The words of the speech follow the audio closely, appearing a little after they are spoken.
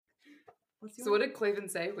So what did Clavin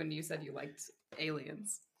say when you said you liked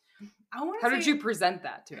aliens? How did you present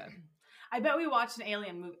that to him? I bet we watched an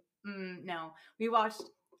alien movie. No. We watched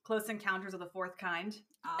Close Encounters of the Fourth Kind.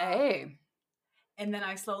 Hey. And then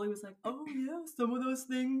I slowly was like, oh yeah, some of those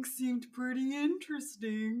things seemed pretty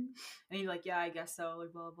interesting. And he's like, yeah, I guess so,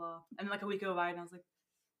 like blah, blah. And then like a week go by and I was like,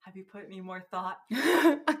 have you put any more thought?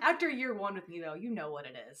 After year one with me though, you know what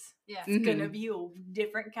it is. Yeah. It's gonna be a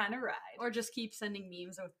different kind of ride. Or just keep sending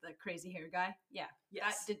memes with the crazy hair guy. Yeah.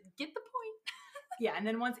 Yes. That did get the point. Yeah, and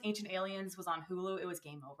then once Ancient Aliens was on Hulu, it was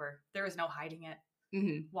game over. There was no hiding it.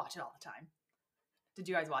 Watch it all the time. Did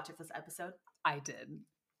you guys watch it this episode? I did.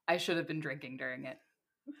 I should have been drinking during it.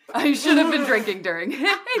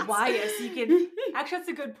 Why? Yes, you can. Actually, that's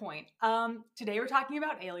a good point. Today we're talking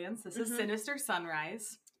about aliens. This is Sinister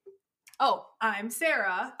Sunrise. Oh, I'm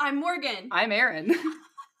Sarah. I'm Morgan. I'm Aaron.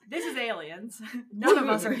 This is aliens. None of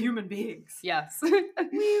us are human beings. Yes. Wee woo,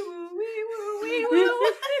 wee woo, wee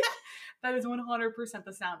woo. That is 100%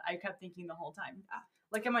 the sound I kept thinking the whole time.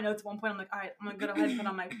 Like in my notes at one point, I'm like, all right, I'm going to go ahead and put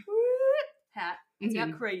on my hat. It's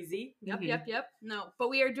not crazy. Yep. No, but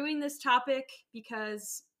we are doing this topic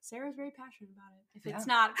because Sarah's very passionate about it. If it's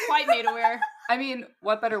not quite made aware. I mean,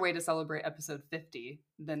 what better way to celebrate episode 50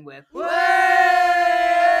 than with an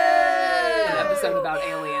episode about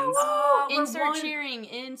aliens? Insert cheering.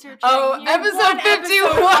 Oh, episode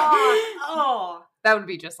 51! Oh. That would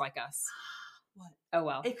be just like us. What? Oh,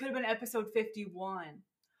 well. It could have been episode 51.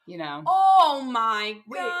 You know. Oh, my God.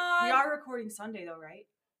 Wait, we are recording Sunday, though, right?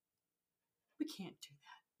 We can't do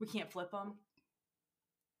that. We can't flip them.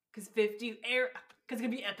 Because it's going to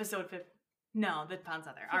be episode 50. No, the pound's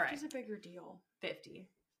not there. All right. 50's a bigger deal. 50.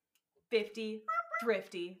 50,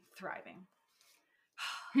 thrifty, thriving.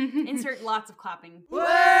 Insert lots of clapping. Way!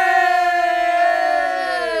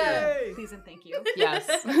 Please and thank you. Yes.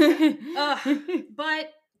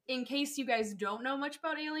 But in case you guys don't know much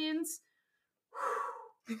about aliens,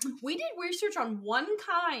 we did research on one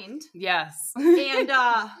kind. Yes. And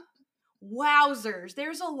wowzers,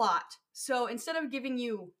 there's a lot. So instead of giving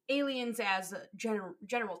you aliens as a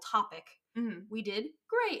general topic, we did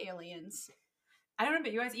gray aliens. I don't know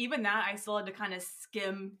about you guys, even that I still had to kind of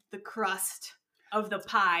skim the crust of the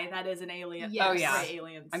pie that is an alien. Yes. Oh yeah. Gray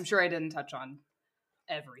aliens. I'm sure I didn't touch on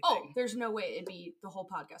everything. Oh, there's no way the whole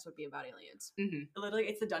podcast would be about aliens. Literally,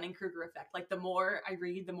 it's the Dunning-Kruger effect. Like, the more I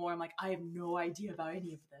read, the more I'm like, I have no idea about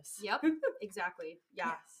any of this. Yep, exactly. Yeah.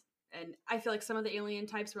 Yes. And I feel like some of the alien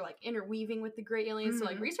types were like interweaving with the gray aliens. So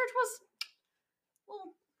like research was,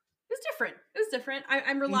 well, it was different. It was different.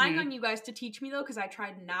 I'm relying on you guys to teach me though, because I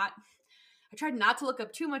tried not to look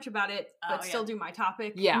up too much about it, but still do my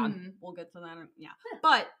topic. Yeah. We'll get to that. Yeah.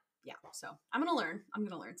 But yeah, so I'm going to learn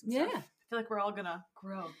some stuff. I feel like we're all gonna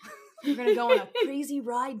grow. We're going to go on a crazy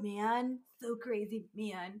ride, man. So crazy,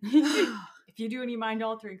 man. If you do any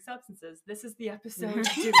mind-altering substances, this is the episode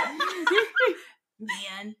to do it.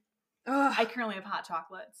 Man. I currently have hot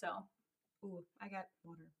chocolate, so. Ooh, I got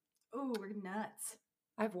water. Ooh, we're nuts.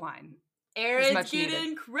 I have wine. Aaron's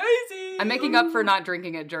getting crazy. I'm making up for not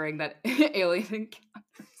drinking it during that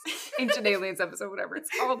Ancient Aliens episode, whatever it's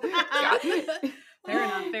called.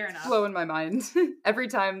 Fair enough. Blowing my mind. Every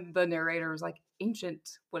time the narrator was like,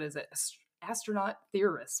 ancient, what is it? Astronaut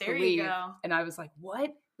theorists. There believe. you go. And I was like,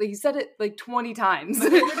 what? Like, he said it like 20 times. They'll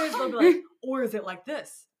be like, or is it like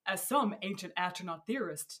this? As some ancient astronaut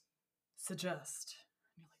theorists suggest.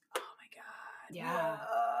 And you're like, oh my God. Yeah.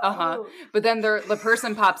 But then the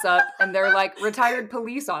person pops up and they're like, retired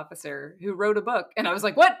police officer who wrote a book. And I was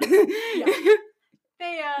like, what? They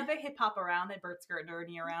hip hop around. They bird skirt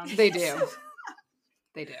dirty around. They do.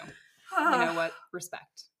 They do. You know what?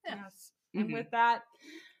 Respect. Yes. And with that,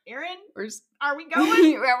 Aaron, are we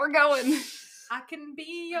going? Yeah, we're going. I can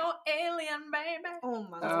be your alien, baby. Oh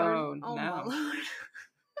my Lord. Oh no. my Lord.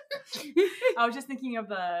 I was just thinking of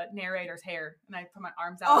the narrator's hair, and I put my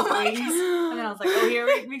arms out and then I was like, oh, here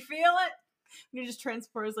we feel it. You just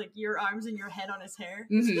transpose like your arms and your head on his hair.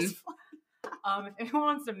 Mm-hmm. If anyone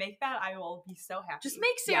wants to make that, I will be so happy. Just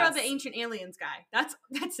make Sarah the Ancient Aliens guy. That's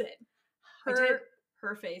it.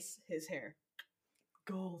 Her face, his hair.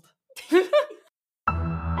 Gold.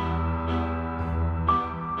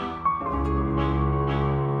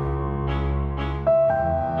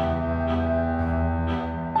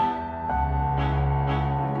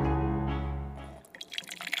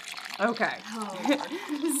 Okay.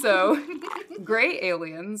 So, gray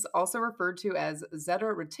aliens, also referred to as Zeta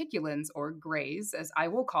Reticulans or grays, as I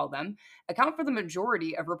will call them, account for the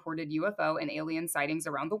majority of reported UFO and alien sightings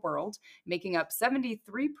around the world, making up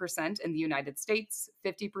 73% in the United States,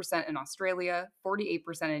 50% in Australia,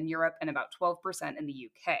 48% in Europe, and about 12% in the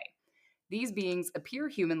UK. These beings appear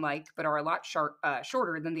human-like, but are a lot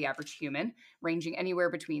shorter than the average human, ranging anywhere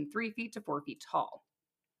between 3 feet to 4 feet tall.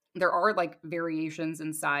 There are like variations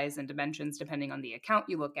in size and dimensions depending on the account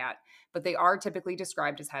you look at, but they are typically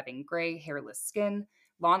described as having gray, hairless skin,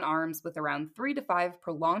 long arms with around 3 to 5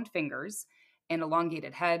 prolonged fingers, an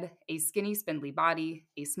elongated head, a skinny, spindly body,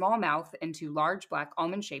 a small mouth, and 2 large black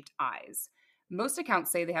almond-shaped eyes. Most accounts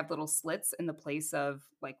say they have little slits in the place of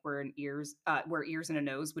like where ears and a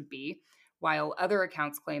nose would be, while other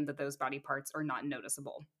accounts claim that those body parts are not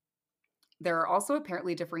noticeable. There are also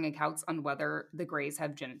apparently differing accounts on whether the Greys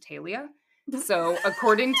have genitalia. So,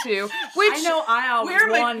 according to which I know, I always we're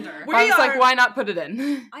like- wonder. we I was like, are- why not put it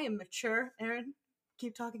in? I am mature, Aaron.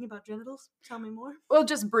 Keep talking about genitals. Tell me more. Well,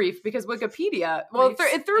 just brief because Wikipedia. Well, it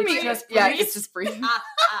Briefs. threw It's me. just Yeah, briefs? it's just brief.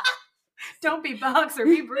 Don't be boxer,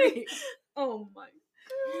 be brief. Oh my.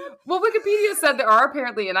 Well, Wikipedia said there are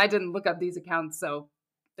apparently, and I didn't look up these accounts, so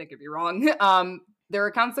they could be wrong. There are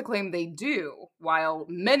accounts that claim they do, while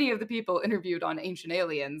many of the people interviewed on Ancient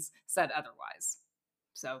Aliens said otherwise.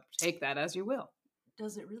 So take that as you will.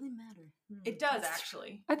 Does it really matter? It does,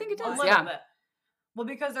 actually. I think it A does, little yeah. bit. Well,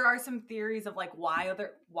 because there are some theories of like why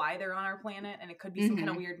they're on our planet, and it could be some kind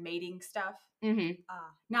of weird mating stuff. Mm-hmm.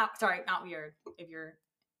 Not weird.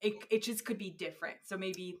 It just could be different. So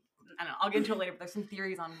maybe I don't know. I'll get into it later. But there's some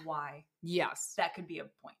theories on why Yes. that could be a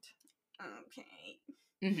point. Okay.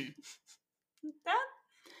 Mm-hmm.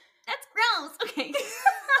 That's gross. Okay.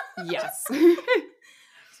 Yes.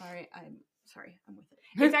 Sorry, I'm with it.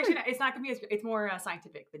 It's actually it's not gonna be it's more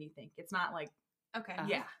scientific than you think. It's not like Okay.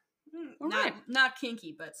 yeah, Not not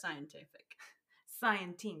kinky, but scientific.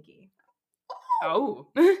 scientinky. Oh.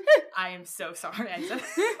 I am so sorry. I said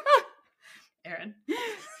Aaron.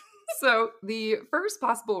 So, the first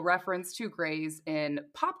possible reference to Greys in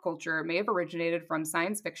pop culture may have originated from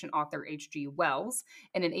science fiction author H.G. Wells.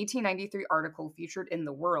 In an 1893 article featured in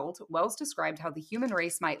The World, Wells described how the human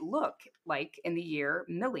race might look like in the year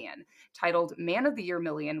Million. Titled Man of the Year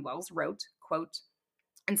Million, Wells wrote, quote,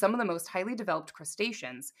 "In some of the most highly developed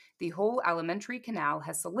crustaceans, the whole alimentary canal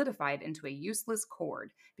has solidified into a useless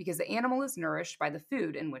cord because the animal is nourished by the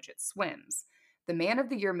food in which it swims. The man of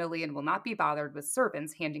the year Million will not be bothered with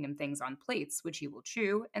servants handing him things on plates, which he will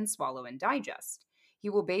chew and swallow and digest. He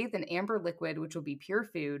will bathe in amber liquid, which will be pure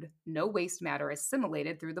food, no waste matter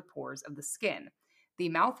assimilated through the pores of the skin. The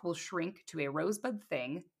mouth will shrink to a rosebud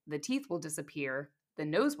thing, the teeth will disappear, the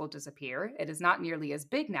nose will disappear, it is not nearly as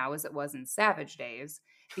big now as it was in savage days,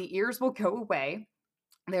 the ears will go away,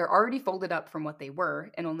 they are already folded up from what they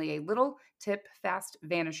were, and only a little tip fast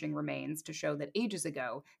vanishing remains to show that ages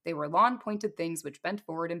ago they were long pointed things which bent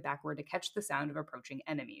forward and backward to catch the sound of approaching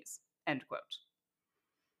enemies." End quote.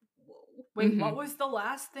 Whoa. Wait, Mhm. what was the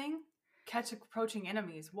last thing? Catch approaching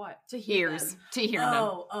enemies. What? To hear Ears them. to hear them.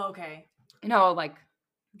 Oh, okay. No, like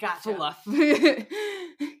Gotcha. fluff.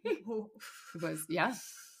 It Whoa. was, yeah.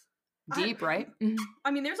 I- Deep, right? Mhm.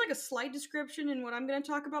 I mean, there's like a slight description in what I'm going to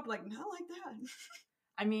talk about, but like not like that.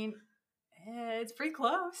 I mean, it's pretty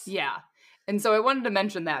close. Yeah. And so I wanted to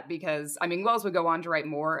mention that because, I mean, Wells would go on to write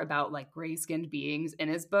more about like gray-skinned beings in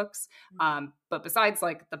his books. But besides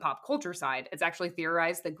like the pop culture side, it's actually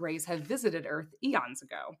theorized that Greys have visited Earth eons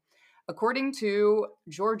ago. According to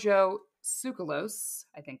Giorgio Tsoukalos,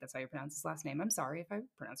 I think that's how you pronounce his last name. I'm sorry if I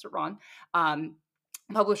pronounced it wrong.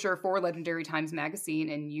 Publisher for Legendary Times magazine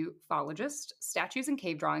and ufologist, statues and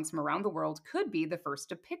cave drawings from around the world could be the first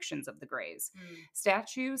depictions of the Greys.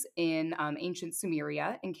 Statues in ancient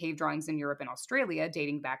Sumeria and cave drawings in Europe and Australia,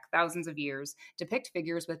 dating back thousands of years, depict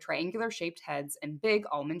figures with triangular-shaped heads and big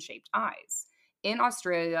almond-shaped eyes. In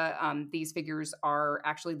Australia, these figures are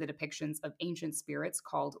actually the depictions of ancient spirits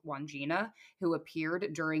called Wandjina, who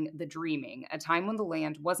appeared during the Dreaming, a time when the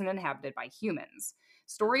land wasn't inhabited by humans.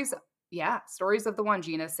 Stories of the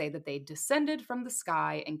Wandjina say that they descended from the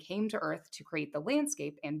sky and came to Earth to create the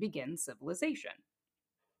landscape and begin civilization.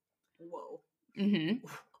 Whoa. Mm-hmm.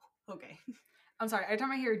 Okay. I'm sorry. Every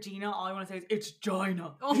time I hear Gina, all I want to say is, it's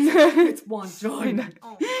Gina. Oh, It's Wandjina.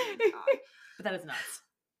 oh my god. But that is nuts.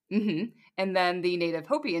 Mm-hmm. And then the native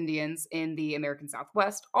Hopi Indians in the American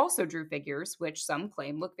Southwest also drew figures which some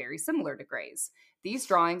claim look very similar to Greys. These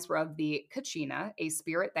drawings were of the Kachina, a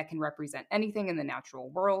spirit that can represent anything in the natural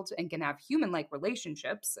world and can have human-like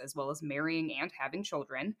relationships, as well as marrying and having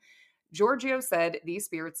children. Giorgio said these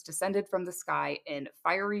spirits descended from the sky in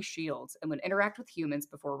fiery shields and would interact with humans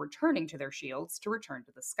before returning to their shields to return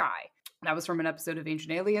to the sky. That was from an episode of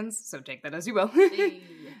Ancient Aliens, so take that as you will. Hey.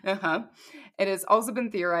 Uh-huh. It has also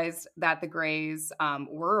been theorized that the Greys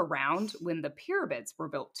were around when the pyramids were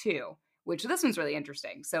built too, which this one's really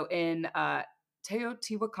interesting. So in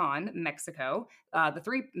Teotihuacan, Mexico. The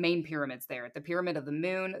three main pyramids there, the Pyramid of the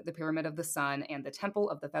Moon, the Pyramid of the Sun, and the Temple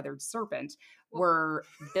of the Feathered Serpent, were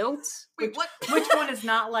built. Wait, what? Which one is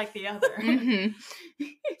not like the other? Mhm.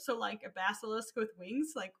 So like a basilisk with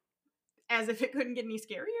wings, like as if it couldn't get any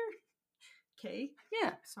scarier. Okay,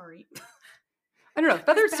 Yeah. sorry. I don't know.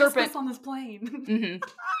 Feathered Basilisk Serpent. on this plane. Mhm.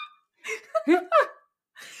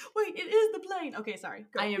 Wait, it is the plane. Okay, sorry.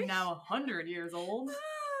 Go. I am now 100 years old.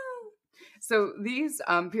 So these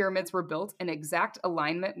pyramids were built in exact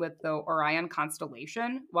alignment with the Orion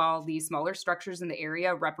constellation, while the smaller structures in the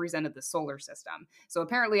area represented the solar system. So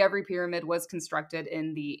apparently every pyramid was constructed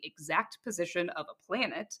in the exact position of a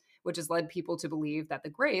planet, which has led people to believe that the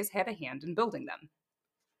Greys had a hand in building them.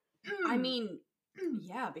 I mean,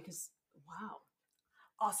 yeah, because wow.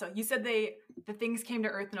 Also, you said the things came to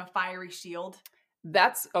Earth in a fiery shield.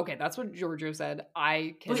 That's okay. That's what Giorgio said.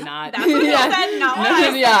 I cannot. That's what he said, not what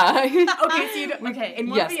I said. Yeah. Okay, so you don't, okay. In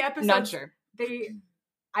one Yes, of the episodes, not sure.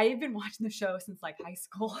 I've been watching the show since like high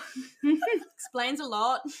school. Explains a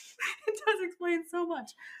lot. It does explain so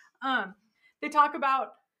much. They talk about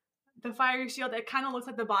the fiery shield. It kind of looks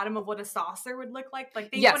like the bottom of what a saucer would look like.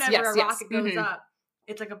 Like think Yes, whenever yes, a yes. rocket goes Mhm. up,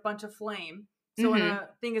 it's like a bunch of flame. So when Mhm.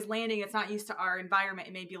 a thing is landing, it's not used to our environment.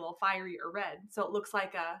 It may be a little fiery or red. So it looks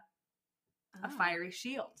like a fiery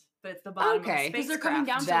shield, but it's the bottom Okay. of the Because they're spacecraft. coming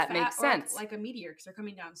down so That fast. makes sense. Like a meteor, because they're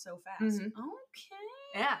coming down so fast. Mhm. Okay.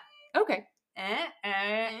 Yeah. Okay.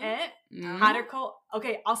 Mm-hmm. Hot or cold?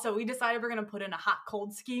 Okay, also, we decided we're going to put in a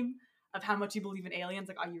hot-cold scheme of how much you believe in aliens.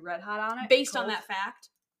 Like, are you red hot on it? Based on Cold? that fact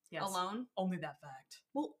Yes. alone. Only that fact.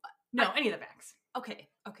 Well, No, any of the facts. okay.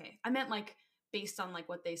 I meant like based on like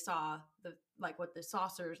what they saw, what the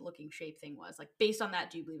saucers looking shape thing was. Like based on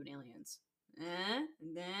that, do you believe in aliens?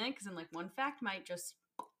 Because then like one fact might just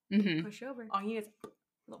Mhm. push over. All you need is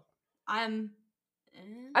I'm.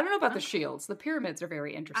 I don't know about the Okay. shields. The pyramids are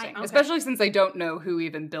very interesting, okay. especially since they don't know who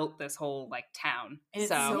even built this whole like town. and it's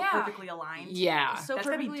So, so Yeah. perfectly aligned. yeah. so That's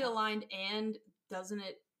gotta be perfectly tough. aligned, and doesn't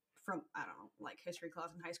it from I don't know, like history class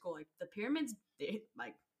in high school, like the pyramids, they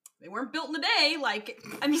weren't built in a day. Like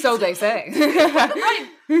I mean, So they say.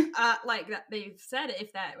 right? Like that they've said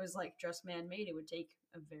if that was like just man made, it would take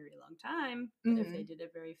a very long time. But if they did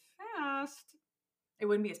it very fast, It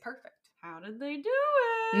wouldn't be as perfect. how did they do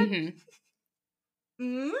it? Mhm.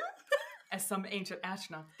 Mm? As some ancient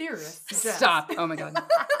astronaut theorists suggest. Stop. Oh my god.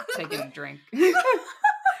 Taking a drink.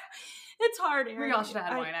 It's hard. We Aaron. all should have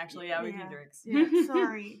had I- wine, actually. Yeah, we yeah. need drinks. Yeah,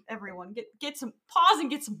 sorry, everyone. Get some pause and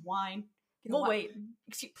get some wine. Get a We'll White-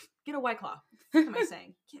 wait. Get a White Claw. What am I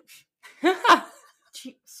saying?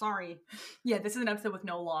 Sorry. Yeah, this is an episode with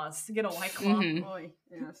no laws. Get a White Claw. Mhm. Boy.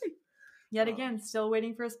 Yes. Yet again, still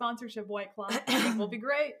waiting for a sponsorship, White Claw. I think we'll be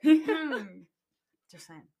great. Just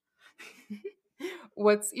saying.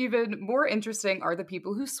 What's even more interesting are the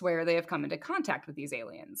people who swear they have come into contact with these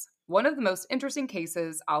aliens. One of the most interesting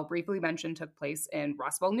cases I'll briefly mention took place in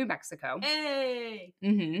Roswell, New Mexico. Hey.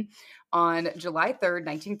 On July 3rd,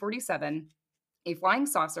 1947, a flying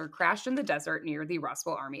saucer crashed in the desert near the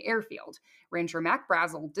Roswell Army Airfield. Rancher Mac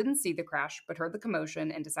Brazel didn't see the crash, but heard the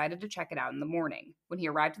commotion and decided to check it out in the morning. When he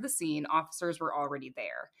arrived at the scene, officers were already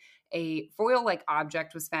there. A foil-like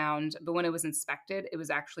object was found, but when it was inspected, it was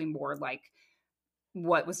actually more like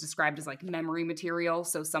what was described as like memory material.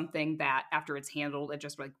 So something that after it's handled, it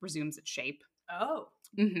just like resumes its shape. Oh,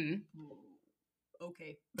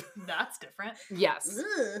 Okay. that's different. Yes.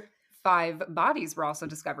 5 bodies were also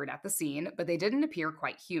discovered at the scene, but they didn't appear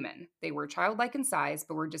quite human. They were childlike in size,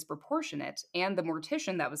 but were disproportionate, and the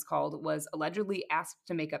mortician that was called was allegedly asked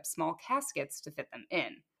to make up small caskets to fit them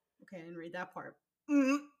in. Okay, I didn't read that part.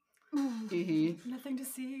 Nothing to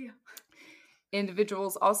see.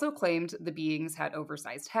 Individuals also claimed the beings had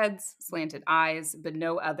oversized heads, slanted eyes, but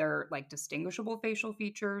no other like distinguishable facial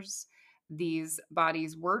features. These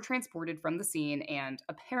bodies were transported from the scene and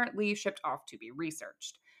apparently shipped off to be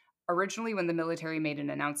researched. Originally, when the military made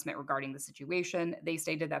an announcement regarding the situation, they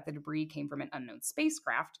stated that the debris came from an unknown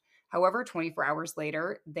spacecraft. However, 24 hours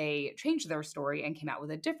later, they changed their story and came out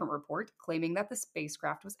with a different report claiming that the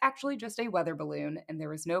spacecraft was actually just a weather balloon and there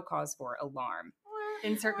was no cause for alarm.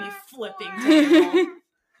 Insert me flipping table.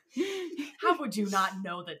 How would you not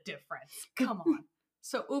know the difference? Come on.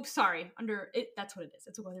 So, oops, sorry. Under it, that's what it is.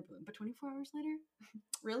 It's a weather balloon. But 24 hours later,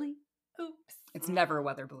 really? Oops. It's never a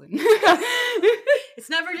weather balloon. It's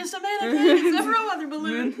never just a mannequin. It's never a weather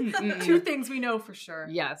balloon. Mm-mm. 2 things we know for sure.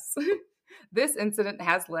 Yes. This incident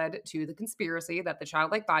has led to the conspiracy that the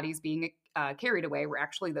childlike bodies being carried away were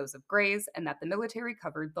actually those of Greys and that the military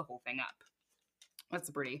covered the whole thing up. That's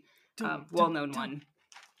a pretty well-known one.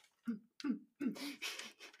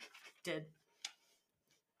 Did.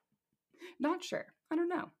 Not sure. I don't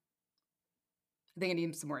know. I think I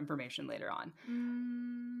need some more information later on.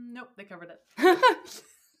 Nope, they covered it.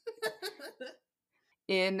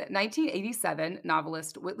 In 1987,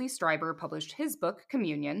 novelist Whitley Strieber published his book,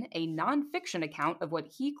 Communion, a nonfiction account of what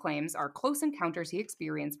he claims are close encounters he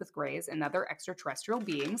experienced with Greys and other extraterrestrial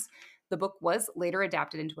beings. The book was later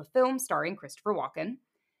adapted into a film starring Christopher Walken.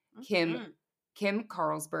 Kim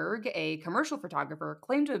Carlsberg, a commercial photographer,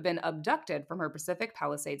 claimed to have been abducted from her Pacific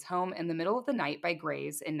Palisades home in the middle of the night by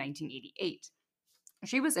Greys in 1988.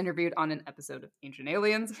 She was interviewed on an episode of Ancient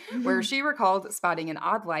Aliens, where she recalled spotting an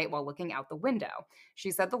odd light while looking out the window. She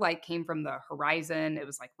said the light came from the horizon. It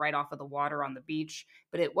was like right off of the water on the beach,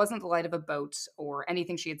 but it wasn't the light of a boat or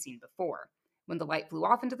anything she had seen before. When the light flew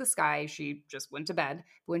off into the sky, she just went to bed.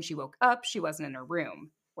 But when she woke up, she wasn't in her room.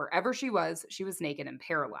 Wherever she was naked and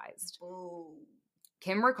paralyzed. Oh.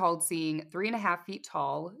 Kim recalled seeing 3.5 feet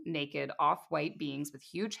tall, naked, off-white beings with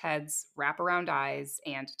huge heads, wraparound eyes,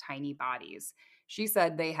 and tiny bodies. She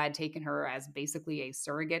said they had taken her as basically a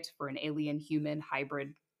surrogate for an alien-human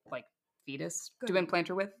hybrid, like, fetus to implant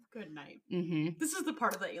her with. Good night. Mm-hmm. This is the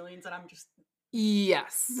part of the aliens that I'm just...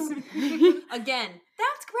 Yes. Again,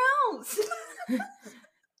 that's gross.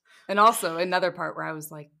 And also another part where I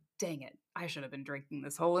was like, dang it, I should have been drinking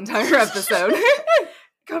this whole entire episode.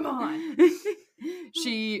 Come on.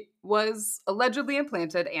 She was allegedly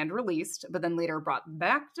implanted and released, but then later brought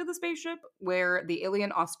back to the spaceship where the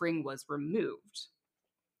alien offspring was removed.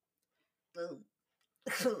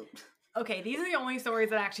 Okay, these are the only stories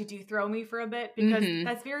that actually do throw me for a bit because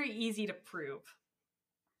that's very easy to prove.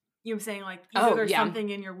 You know what I'm saying? Like, either there's something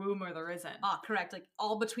in your womb or there isn't. Ah, correct. Like,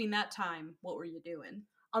 all between that time, what were you doing?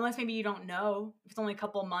 Unless maybe you don't know. If it's only a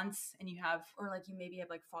couple months and you have... Or, like, you maybe have,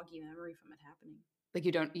 like, foggy memory from it happening. Like,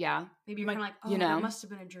 you don't, Maybe you're kind of like, oh, you know. that must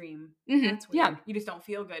have been a dream. Mm-hmm. That's weird. Yeah. You just don't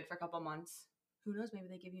feel good for a couple months. Who knows? Maybe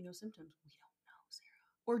they give you no symptoms. We don't know, Sarah.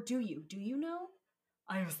 Or do you? Do you know?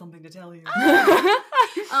 I have something to tell you.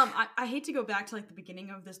 I hate to go back to, like, the beginning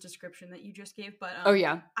of this description that you just gave, but oh,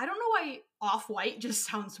 yeah. I don't know why off-white just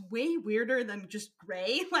sounds way weirder than just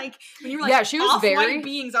gray. Like, when you're like, yeah, she was off-white very...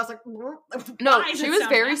 beings, I was like, no, why does she it was sound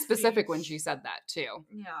very nasty? specific when she said that, too.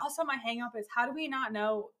 Yeah. Also, my hang-up is, how do we not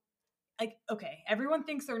know... Like, okay, everyone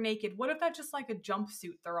thinks they're naked. What if that's just like a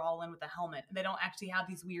jumpsuit they're all in with a helmet and they don't actually have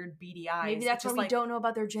these weird beady eyes? Maybe that's why just we don't know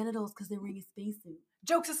about their genitals because they're wearing a spacesuit.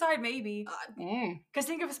 Jokes aside, maybe. Because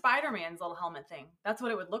think of Spider-Man's little helmet thing. That's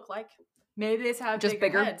what it would look like. Maybe they just have just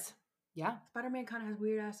bigger bigger heads. Yeah. Spider-Man kind of has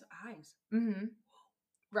weird-ass eyes. Mm-hmm.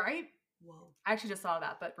 Right? Whoa. I actually just saw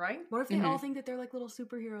that, but right? What if they all think that they're like little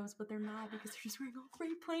superheroes, but they're not because they're just wearing all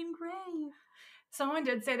plain gray? Someone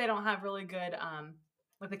did say they don't have really good...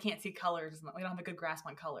 like they can't see colors. They don't have a good grasp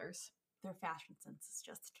on colors. Their fashion sense is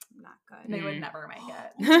just not good. They would never make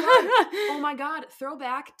it. Oh my god.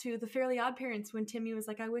 Throwback to the Fairly Odd Parents when Timmy was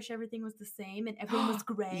like, I wish everything was the same and everyone was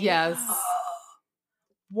gray. Yes.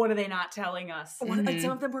 What are they not telling us? Like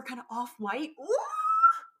some of them were kind of off-white.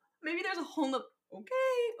 Maybe there's a whole nother...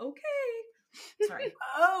 Okay. Sorry.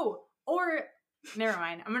 Oh, or... Never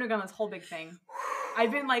mind. I'm going to go on this whole big thing. I've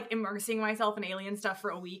been, like, immersing myself in alien stuff for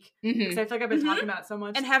a week. Because I feel like I've been talking about it so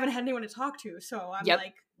much. And haven't had anyone to talk to, so I'm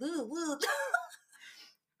like...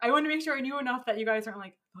 I wanted to make sure I knew enough that you guys aren't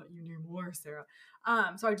like, thought you knew more, Sarah.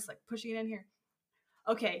 So I just, like, pushing it in here.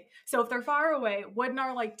 Okay, so if they're far away, wouldn't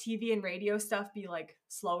our, like, TV and radio stuff be, like,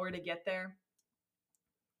 slower to get there?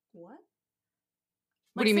 What?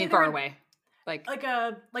 What do you mean far away? Like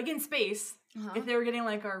in space, if they were getting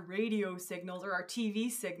like our radio signals or our TV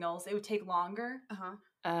signals, it would take longer.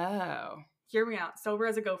 Oh. Hear me out. Sober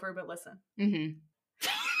as a gopher, but listen.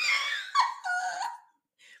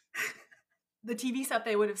 The TV stuff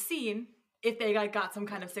they would have seen, if they like got some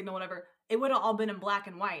kind of signal, whatever, it would have all been in black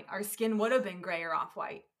and white. Our skin would have been gray or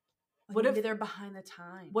off-white. What if they're behind the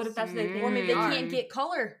times? What if that's what they think? Or maybe they can't get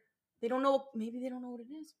color. They don't know. Maybe they don't know what it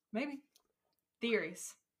is. Maybe.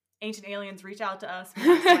 Theories. Ancient aliens, reach out to us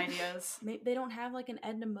with some ideas. They don't have like an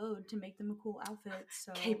Edna mode to make them a cool outfit.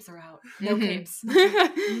 So capes are out. No capes.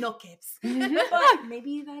 No capes. But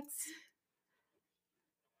maybe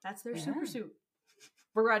that's their super suit.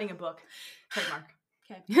 We're writing a book. Trademark.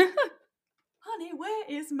 Okay. Honey, where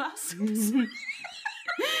is my suit?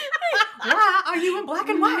 Why are you in black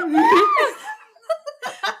and white? I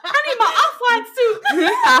need my off-white suit.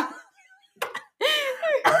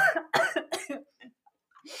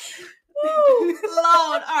 Ooh,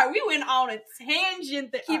 Lord, all right, we went on a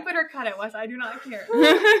tangent. Keep it or cut it, Wes. I do not care. But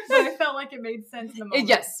I felt like it made sense in the moment.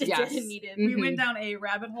 Yes. It needed. We went down a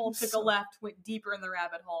rabbit hole, took a left, went deeper in the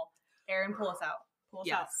rabbit hole. Aaron, pull us out. Pull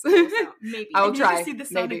us out. Pull us out. Maybe. I will try. See the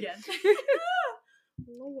sun Maybe. again.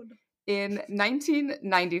 Lord. In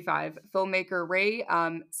 1995, filmmaker Ray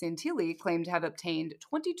Santilli claimed to have obtained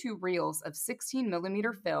 22 reels of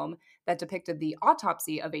 16mm film that depicted the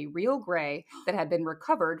autopsy of a real gray that had been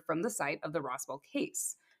recovered from the site of the Roswell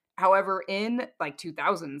case. However, in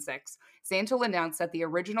 2006, Santilli announced that the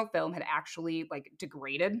original film had actually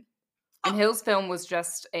degraded, and Hill's film was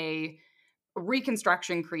just a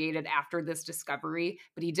reconstruction created after this discovery,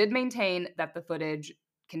 but he did maintain that the footage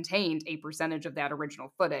contained a percentage of that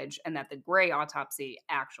original footage and that the gray autopsy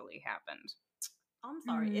actually happened. I'm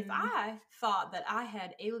sorry. If I thought that I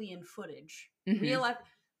had alien footage, real life,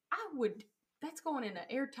 I would. That's going in an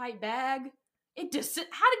airtight bag. How did you let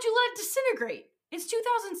it disintegrate? It's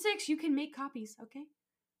 2006. You can make copies, okay?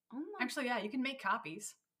 Oh my. Actually, yeah, you can make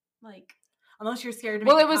copies. Unless you're scared to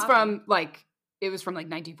make it was from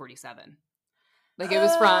 1947. It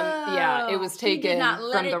was from, it was taken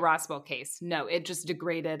from the Roswell case. No, it just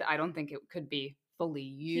degraded. I don't think it could be fully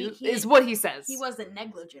used, is what he says. He wasn't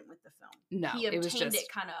negligent with the film. No, he obtained it was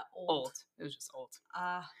just kind of old. It was just old.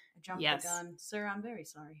 I jumped the gun. Sir, I'm very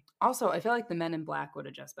sorry. Also, I feel like the Men in Black would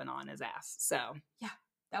have just been on his ass, so. Yeah,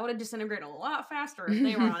 that would have disintegrated a lot faster if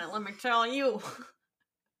they were on it, let me tell you.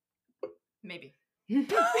 Maybe.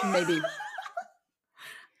 Maybe.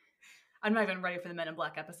 I'm not even ready for the Men in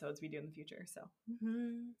Black episodes we do in the future, so.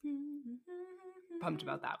 Pumped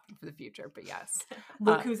about that for the future, but yes.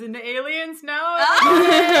 Look who's into aliens now.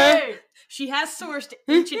 She has sourced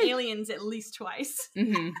ancient aliens at least twice.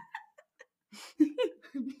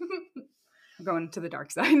 Going to the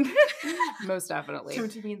dark side. Most definitely.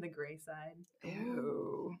 Don't you mean the gray side?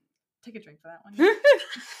 Ew. Take a drink for that one.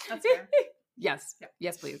 That's fair. Yes. Yep.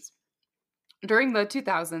 Yes, please. During the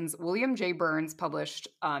 2000s, William J. Burns published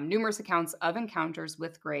numerous accounts of encounters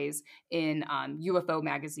with grays in UFO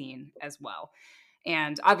magazine as well.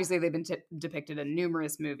 And obviously, they've been depicted in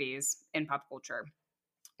numerous movies in pop culture.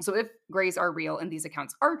 So if grays are real and these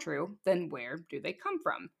accounts are true, then where do they come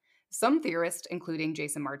from? Some theorists, including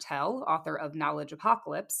Jason Martell, author of Knowledge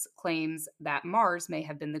Apocalypse, claims that Mars may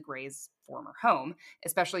have been the Greys' former home,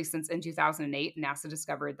 especially since in 2008, NASA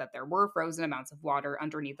discovered that there were frozen amounts of water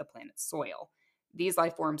underneath the planet's soil. These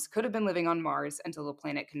life forms could have been living on Mars until the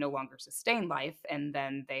planet could no longer sustain life, and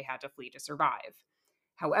then they had to flee to survive.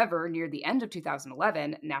 However, near the end of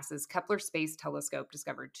 2011, NASA's Kepler Space Telescope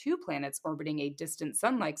discovered 2 planets orbiting a distant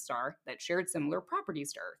sun-like star that shared similar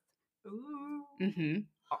properties to Earth. Ooh.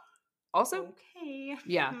 Also, okay.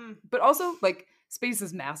 Yeah. But also, space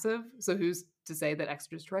is massive, so who's to say that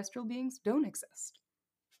extraterrestrial beings don't exist?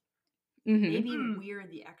 Maybe we're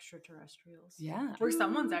the extraterrestrials. Yeah. We're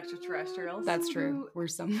someone's extraterrestrials. That's true. We're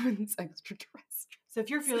someone's extraterrestrials. So if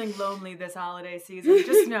you're feeling lonely this holiday season,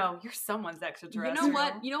 just know you're someone's extraterrestrial.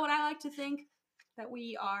 You know what I like to think? That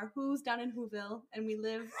we are Who's down in Whoville, and we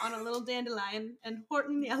live on a little dandelion, and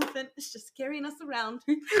Horton the elephant is just carrying us around.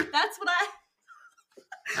 That's what I...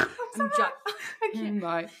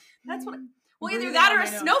 That's what. Well, either that or a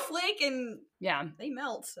snowflake, and they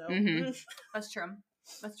melt. So That's true.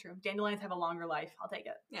 Dandelions have a longer life. I'll take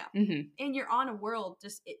it. Yeah, and you're on a world.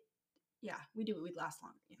 We do. We'd last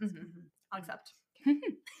longer. Yes. I'll accept.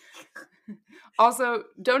 Also,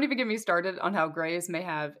 don't even get me started on how Greys may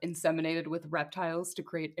have inseminated with reptiles to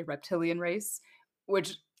create a reptilian race,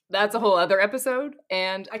 which that's a whole other episode,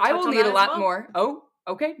 and I will need a lot more. Oh,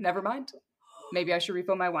 okay, never mind. Maybe I should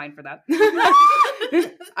refill my wine for that.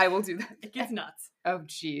 I will do that. It gets nuts. Oh,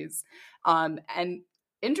 geez. And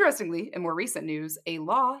interestingly, in more recent news, a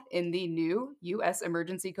law in the new U.S.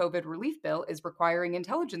 Emergency COVID Relief Bill is requiring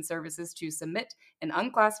intelligence services to submit an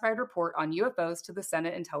unclassified report on UFOs to the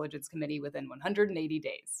Senate Intelligence Committee within 180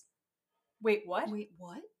 days. Wait, what?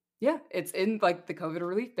 Yeah, it's in the COVID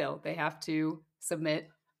Relief Bill. They have to submit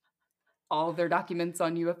all of their documents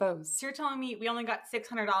on UFOs. So you're telling me we only got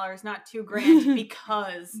 $600, not $2,000,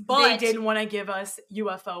 because they didn't want to give us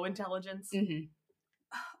UFO intelligence?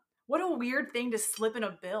 What a weird thing to slip in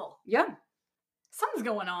a bill. Yeah. Something's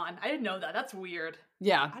going on. I didn't know that. That's weird.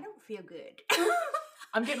 Yeah. I don't feel good.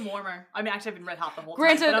 I'm getting warmer. I mean, actually, I've been red hot the whole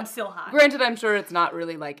time, but I'm still hot. Granted, I'm sure it's not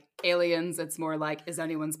really aliens. It's more is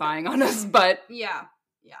anyone spying on us? But yeah.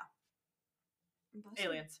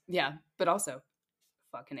 Aliens. Yeah, but also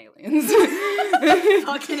fucking aliens.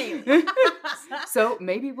 Fucking aliens. So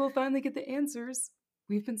maybe we'll finally get the answers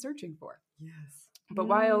we've been searching for. Yes. But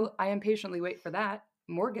while I impatiently wait for that,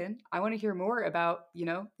 Morgan, I want to hear more about,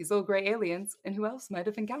 these little gray aliens and who else might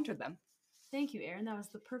have encountered them. Thank you, Erin. That was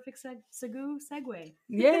the perfect segue.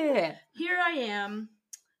 Yeah. Here I am.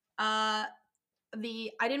 I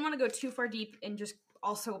didn't want to go too far deep, and just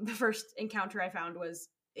also the first encounter I found was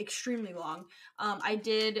extremely long. I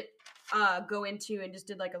did go into and just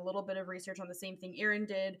did a little bit of research on the same thing Erin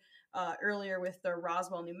did, earlier with the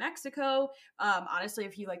Roswell, New Mexico. Honestly,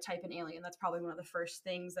 if you like type in alien, that's probably one of the first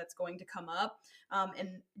things that's going to come up.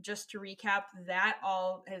 And just to recap, that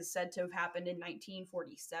all is said to have happened in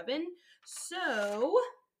 1947. So,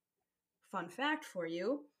 fun fact for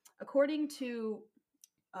you, according to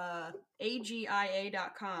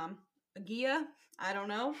AGIA.com, Agia, I don't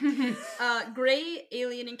know. Gray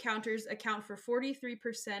alien encounters account for 43%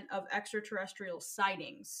 of extraterrestrial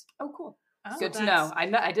sightings. Oh, cool. Oh, Good to know.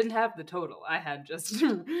 I didn't have the total. I had just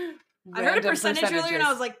I heard a percentage earlier, and I percentages.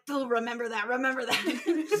 was like, "Oh, remember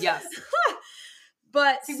that." Yes.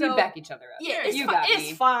 But See, so, we back each other up. yeah, you got me.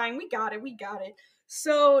 it's fine. We got it.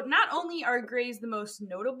 So not only are Greys the most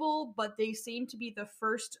notable, but they seem to be the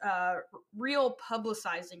first real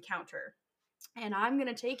publicized encounter. And I'm going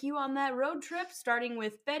to take you on that road trip, starting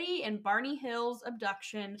with Betty and Barney Hill's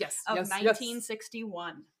abduction of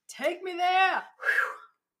 1961. Take me there.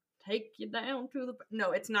 Take you down to the...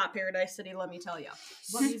 No, it's not Paradise City, let me tell you.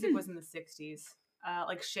 What music was in the 60s?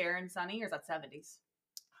 Like Cher and Sonny, or is that 70s? I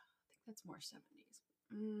think that's more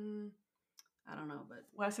 70s. I don't know, but...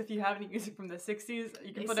 Wes, if you have any music from the 60s,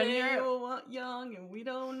 you can They put in say here. we're what young and we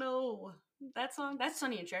don't know. That song, that's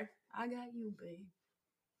Sonny and Cher. I got you, babe.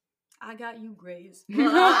 I got you, Grays.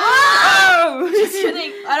 Oh! Just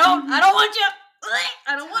kidding. I don't want you.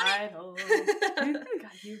 I don't want it. Title.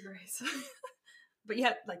 Got you, Grace. But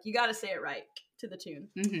you got to say it right to the tune.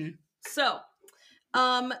 Mm-hmm. So,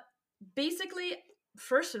 basically,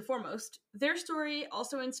 first and foremost, their story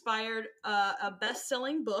also inspired a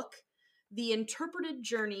best-selling book, The Interpreted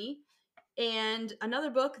Journey, and another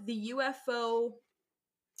book, The UFO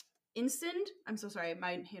Incend. I'm so sorry,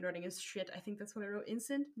 my handwriting is shit. I think that's what I wrote.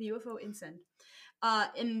 Incend? The UFO Incend.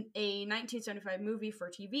 In a 1975 movie for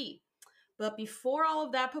TV. But before all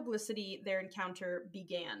of that publicity, their encounter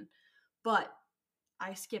began. But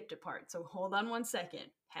I skipped a part, so hold on one second.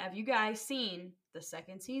 Have you guys seen the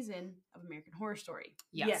second season of American Horror Story?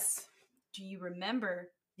 Yes. Do you remember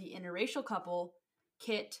the interracial couple,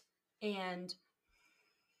 Kit and...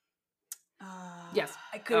 Yes.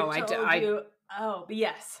 I could have I told d- you. Oh, but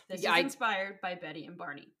yes. This Yeah, is inspired by Betty and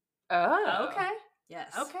Barney. Oh. Okay.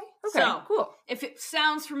 Yes. Okay. Okay. So, cool. if it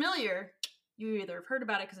sounds familiar, you either have heard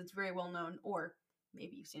about it because it's very well known, or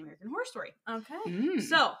maybe you've seen American Horror Story. Okay. Mm.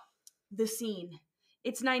 So, the scene.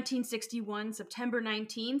 It's 1961, September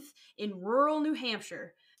 19th, in rural New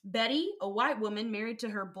Hampshire. Betty, a white woman married to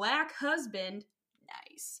her black husband,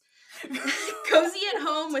 nice, cozy at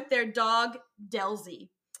home with their dog, Delzy.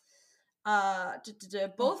 Both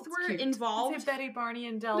that's were cute. involved. Say Betty, Barney,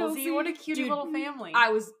 and Delzy. Delzy. What a cute Dude, little family.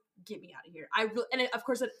 Get me out of here. Of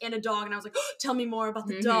course, and a dog, and I was like, oh, tell me more about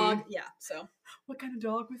the Mhm. dog. Yeah, so. What kind of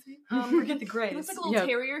dog was he? Forget the He grades. looks like a little Yep.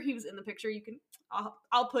 terrier. He was in the picture. You can,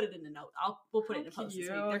 I'll put it in the note. We'll put it in a How post this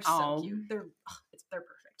week. cute. They're so Aw. cute. They're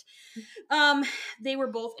perfect. They were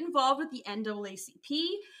both involved with the NAACP.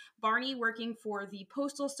 Barney working for the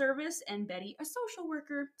Postal Service, and Betty a social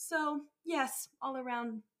worker. So yes, all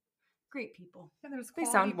around great people. Yeah, there's They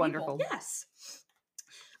quality sound people. wonderful. Yes.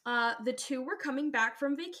 The two were coming back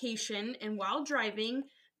from vacation, and while driving,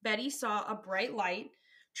 Betty saw a bright light,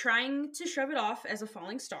 trying to shove it off as a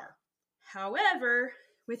falling star. However,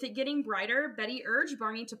 with it getting brighter, Betty urged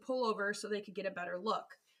Barney to pull over so they could get a better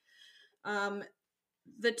look.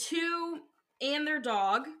 The two and their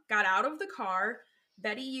dog got out of the car.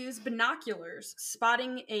 Betty used binoculars,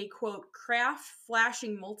 spotting a, quote, craft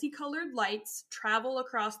flashing multicolored lights travel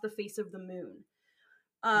across the face of the moon.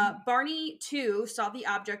 Barney, too, saw the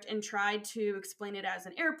object and tried to explain it as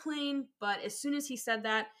an airplane, but as soon as he said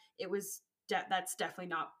that, it was that's definitely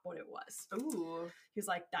not what it was. Ooh. He was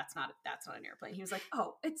like, that's not an airplane. He was like,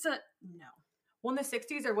 oh, it's a... No. Well, in the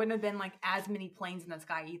 60s, there wouldn't have been like as many planes in the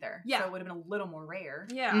sky either. Yeah. So it would have been a little more rare.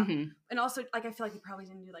 Yeah. Mhm. And also, like, I feel like he probably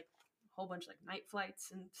didn't do, like, a whole bunch of, like, night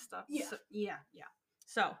flights and stuff. Yeah. So, yeah.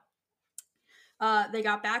 So, they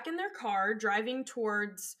got back in their car, driving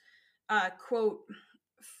towards, quote,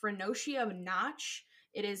 Frenosia Notch.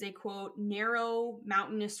 It is a, quote, narrow,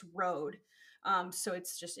 mountainous road. So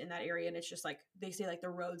it's just in that area, and it's just, like, they say, like, the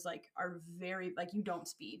roads, like, are very, like, you don't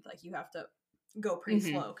speed. Like, you have to go pretty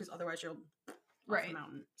Mhm. slow, because otherwise you'll off Right. the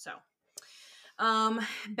mountain. So,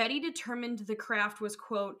 Betty determined the craft was,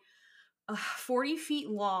 quote, 40 feet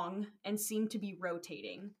long and seemed to be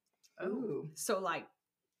rotating. Ooh. So, like,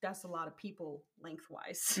 that's a lot of people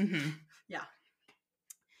lengthwise. Mhm.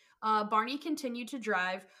 Barney continued to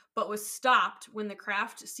drive, but was stopped when the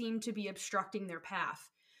craft seemed to be obstructing their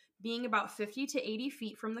path, being about 50 to 80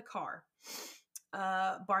 feet from the car.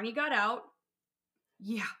 Barney got out.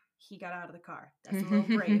 Yeah, he got out of the car. That's a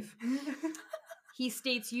little brave. He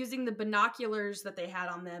states using the binoculars that they had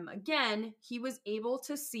on them, again, he was able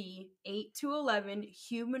to see 8 to 11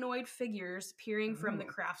 humanoid figures peering from the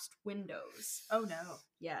craft's windows. Oh, no.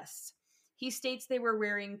 Yes. He states they were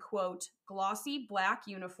wearing, quote, glossy black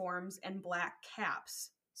uniforms and black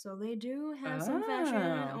caps. So they do have some fashion.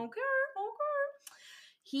 Okay.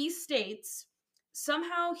 He states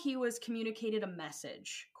somehow he was communicated a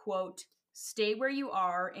message, quote, stay where you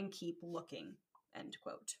are and keep looking, end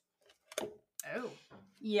quote. Oh.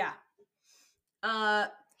 Yeah.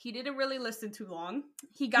 He didn't really listen too long.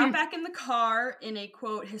 He got back in the car in a,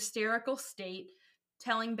 quote, hysterical state,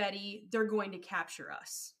 telling Betty they're going to capture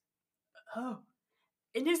us. Oh.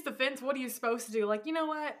 In his defense, what are you supposed to do? Like, you know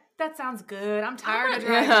what? That sounds good. I'm tired of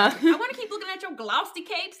driving. I want to keep looking at your glossy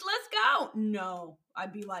capes. Let's go. No,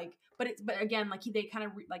 I'd be like, but again, like they kind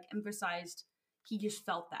of like emphasized he just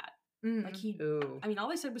felt that. Mm. Like he, Ooh. I mean, all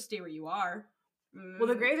they said was stay where you are. Well,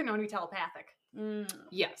 the Greys are known to be telepathic.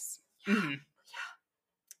 Yes. Yeah. Yeah.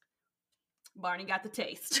 Barney got the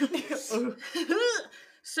taste.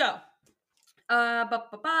 So,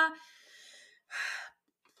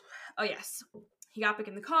 oh yes. He got back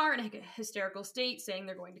in the car in a hysterical state, saying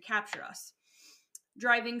they're going to capture us.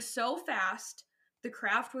 Driving so fast, the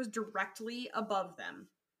craft was directly above them.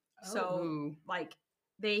 Oh. So, like,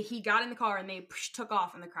 he got in the car and they took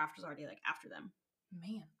off, and the craft was already, like, after them.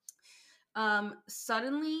 Man.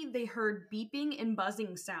 Suddenly, they heard beeping and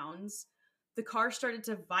buzzing sounds. The car started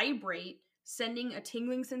to vibrate, sending a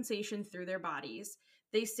tingling sensation through their bodies.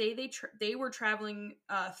 They say they were traveling,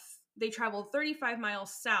 they traveled 35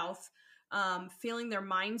 miles south, feeling their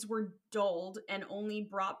minds were dulled and only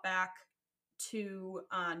brought back to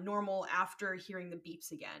normal after hearing the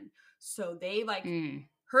beeps again. So they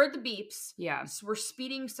heard the beeps, were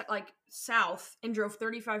speeding like south and drove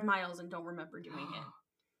 35 miles and don't remember doing it.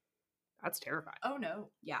 That's terrifying. Oh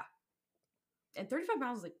no. Yeah. And 35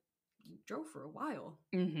 miles, like, you drove for a while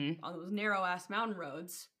Mm-hmm. on those narrow ass mountain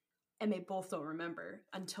roads, and they both don't remember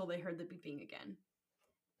until they heard the beeping again.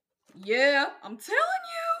 Yeah, I'm telling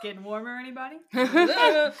you. Getting warmer, anybody?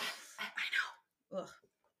 I know.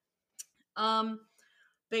 Ugh.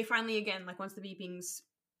 They finally, again, like, once the beepings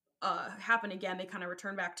happen again, they kind of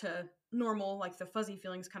return back to normal, like the fuzzy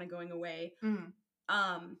feelings kind of going away.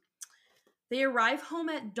 They arrive home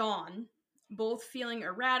at dawn, both feeling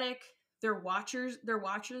erratic. Their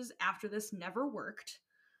watches after this never worked.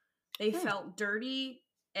 They felt dirty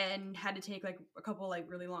and had to take like a couple like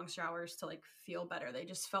really long showers to like feel better. They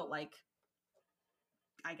just felt like,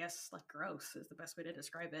 I guess, like gross is the best way to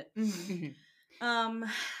describe it. Mm-hmm.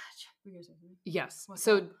 Yes. What's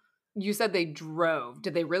So up? you said they drove.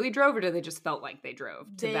 Did they really drove, or did they just felt like they drove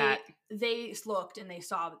to that? They looked and they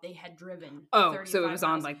saw that they had driven. Oh, so it 35 was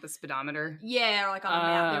on miles. like the speedometer. Yeah, or like on a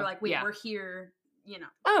map. They were like, wait, yeah. we're here. You know,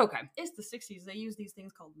 Oh, okay. it's the 60s. They use these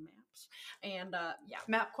things called maps. And yeah,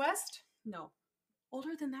 MapQuest? no,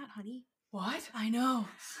 older than that, honey. What? I know.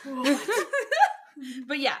 What?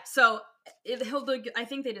 But yeah, so I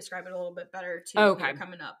think they describe it a little bit better too. Okay. Here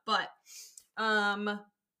coming up, but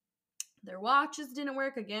their watches didn't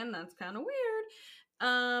work again. That's kind of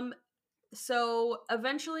weird. So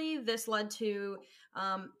eventually, this led to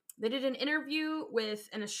they did an interview with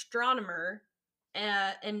an astronomer,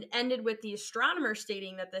 and ended with the astronomer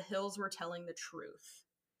stating that the hills were telling the truth.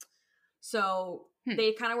 So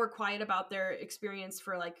they kind of were quiet about their experience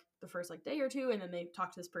for like the first like day or two, and then they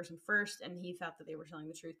talked to this person first, and he thought that they were telling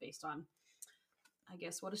the truth based on, I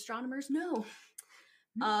guess, what astronomers know.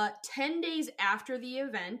 10 days after the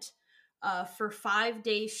event, for 5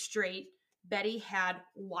 days straight, Betty had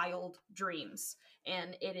wild dreams,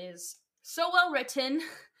 and it is so well written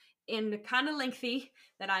and kind of lengthy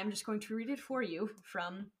that I'm just going to read it for you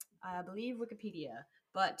from, I believe, Wikipedia,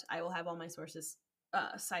 but I will have all my sources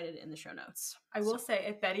cited in the show notes. I will say,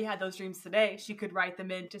 if Betty had those dreams today, she could write them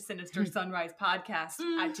into Sinister Sunrise Podcast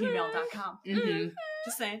at gmail.com. Mm-hmm.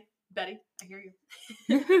 Just saying. Betty, I hear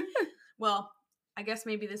you. Well, I guess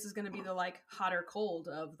maybe this is going to be the like hot or cold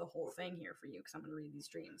of the whole thing here for you, because I'm going to read these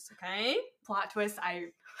dreams, okay? Plot twist,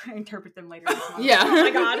 I interpret them later this month. Yeah. Oh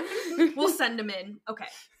my god. We'll send them in. Okay.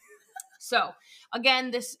 So,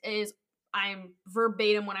 again, I'm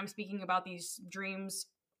verbatim when I'm speaking about these dreams,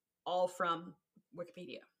 all from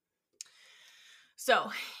Wikipedia.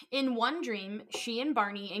 So, in one dream, she and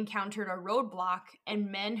Barney encountered a roadblock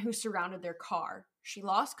and men who surrounded their car. She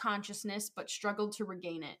lost consciousness but struggled to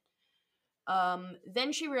regain it.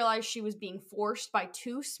 Then she realized she was being forced by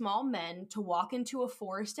two small men to walk into a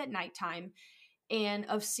forest at nighttime, and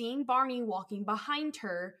of seeing Barney walking behind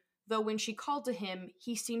her, though when she called to him,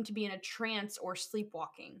 he seemed to be in a trance or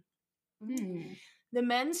sleepwalking. The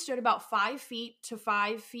men stood about 5 feet to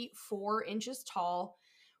 5 feet 4 inches tall,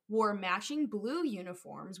 wore matching blue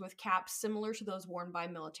uniforms with caps similar to those worn by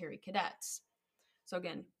military cadets. So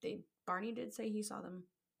again, Barney did say he saw them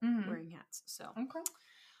wearing hats. So Okay.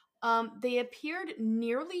 they appeared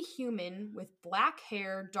nearly human with black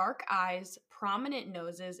hair, dark eyes, prominent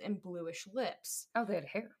noses, and bluish lips. Oh, they had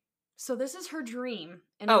hair. So this is her dream.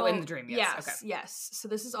 And in the dream, yes. Okay. Yes. So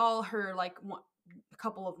this is all her, like, a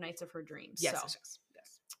couple of nights of her dreams. Yes, so.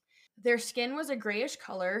 yes. Their skin was a grayish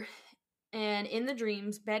color, and in the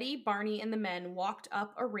dreams, Betty, Barney, and the men walked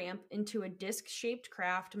up a ramp into a disc-shaped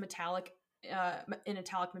craft, in metallic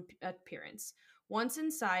appearance. Once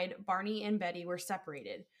inside, Barney and Betty were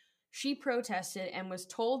separated. She protested and was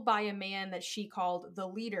told by a man that she called the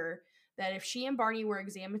leader that if she and Barney were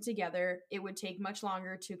examined together, it would take much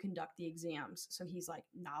longer to conduct the exams. So he's like,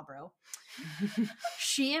 nah, bro.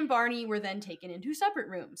 She and Barney were then taken into separate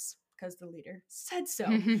rooms because the leader said so.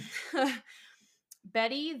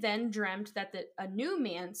 Betty then dreamt that a new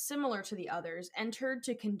man, similar to the others, entered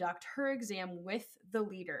to conduct her exam with the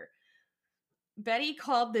leader. Betty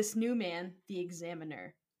called this new man the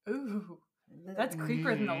examiner. Ooh, that's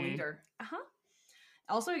creepier than the leader.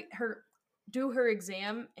 Also, her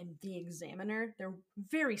exam and the examiner, they're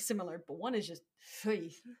very similar, but one is just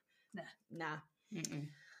nah.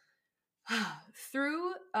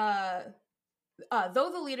 Though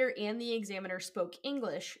the leader and the examiner spoke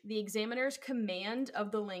English, the examiner's command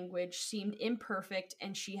of the language seemed imperfect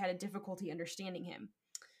and she had a difficulty understanding him.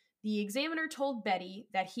 The examiner told Betty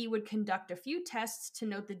that he would conduct a few tests to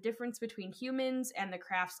note the difference between humans and the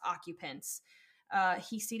craft's occupants.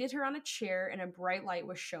 He seated her on a chair and a bright light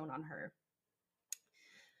was shown on her.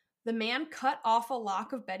 The man cut off a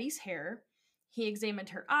lock of Betty's hair. He examined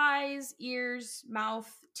her eyes, ears,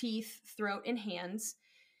 mouth, teeth, throat, and hands.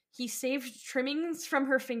 He saved trimmings from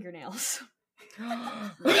her fingernails.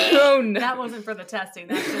 Oh, no. That wasn't for the testing.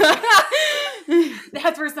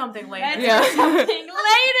 That's for something later. That's for something later.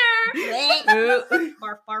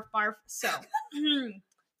 Barf, barf, barf. So,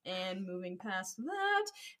 and moving past that,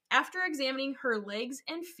 after examining her legs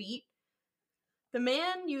and feet, the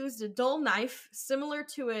man used a dull knife similar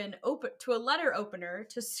to a letter opener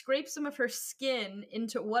to scrape some of her skin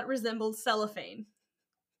into what resembled cellophane.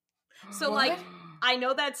 So, like, I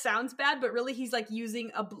know that sounds bad, but really he's, like,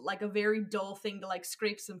 using a very dull thing to, like,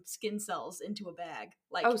 scrape some skin cells into a bag.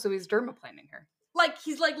 Like, so he's dermaplaning her. Like,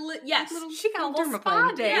 he's like, yes. She got a little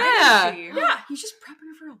spa day. Yeah. Yeah, he's just prepping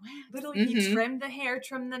her for a lamp. Literally, he trimmed the hair,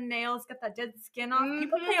 trimmed the nails, got that dead skin off.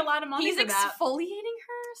 People pay a lot of money for that. He's exfoliating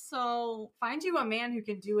her, so... Find you a man who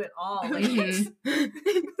can do it all, ladies.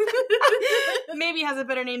 Maybe has a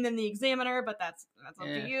better name than the examiner, but that's up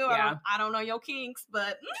to you. Yeah. I don't know your kinks,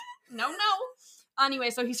 but no. Anyway,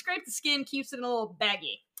 so he scraped the skin, keeps it in a little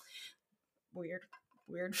baggie. Weird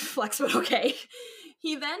flex, but okay.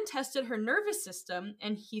 He then tested her nervous system,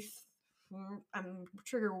 and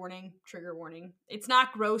trigger warning. It's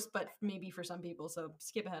not gross, but maybe for some people, so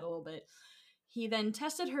skip ahead a little bit. He then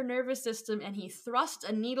tested her nervous system, and he thrust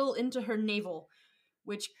a needle into her navel,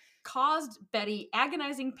 which caused Betty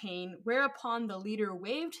agonizing pain, whereupon the leader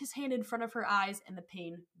waved his hand in front of her eyes, and the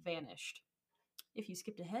pain vanished. If you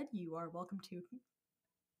skipped ahead, you are welcome to...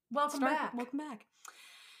 Welcome back.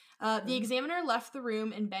 The examiner left the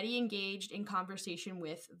room and Betty engaged in conversation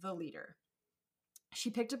with the leader. She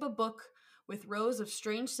picked up a book with rows of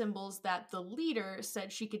strange symbols that the leader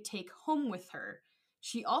said she could take home with her.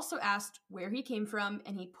 She also asked where he came from,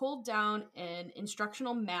 and he pulled down an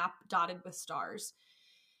instructional map dotted with stars.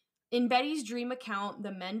 In Betty's dream account,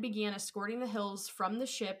 the men began escorting the hills from the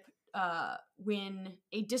ship when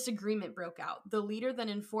a disagreement broke out. The leader then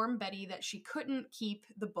informed Betty that she couldn't keep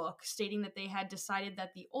the book, stating that they had decided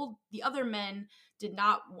that the other men did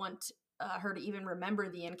not want her to even remember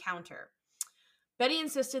the encounter. Betty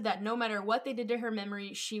insisted that no matter what they did to her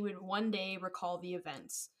memory, she would one day recall the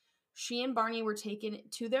events. She and Barney were taken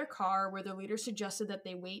to their car, where the leader suggested that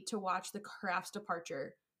they wait to watch the craft's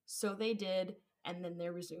departure. So they did, and then they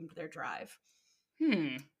resumed their drive.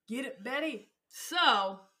 Get it, Betty.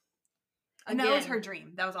 So... And that was her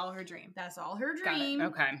dream. That was all her dream. That's all her dream.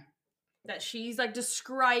 Okay. That she's, like,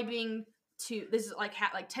 describing to... This is, like,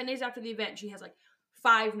 10 days after the event, she has, like,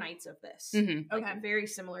 5 nights of this. Mm-hmm. Like, a very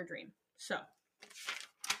similar dream. So.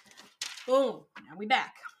 Boom. Now we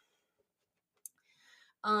back.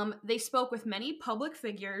 They spoke with many public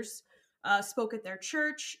figures, spoke at their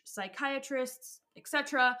church, psychiatrists,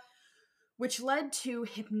 etc., which led to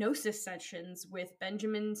hypnosis sessions with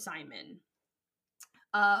Benjamin Simon.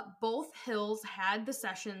 Both Hills had the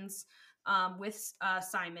sessions with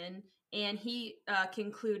Simon, and he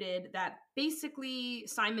concluded that basically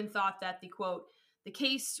Simon thought that the, quote, The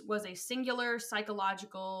case was a singular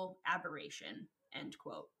psychological aberration, end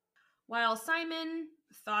quote. While Simon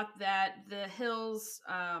thought that the Hills,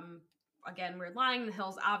 again, we're lying, the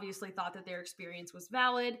Hills obviously thought that their experience was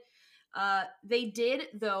valid. They did,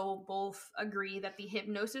 though, both agree that the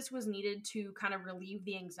hypnosis was needed to kind of relieve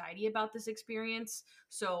the anxiety about this experience.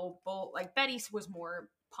 So, both, like, Betty was more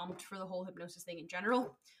pumped for the whole hypnosis thing in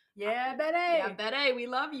general. Yeah, Betty. Yeah, Betty, we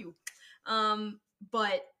love you.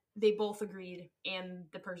 But they both agreed, and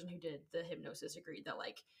the person who did the hypnosis agreed that,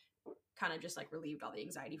 like, kind of just, like, relieved all the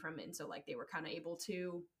anxiety from it. And so, like, they were kind of able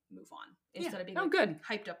to move on instead of being like, good.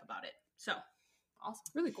 hyped up about it. So, Awesome.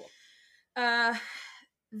 Really cool.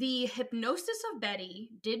 The hypnosis of Betty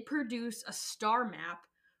did produce a star map,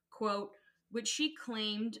 quote, which she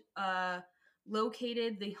claimed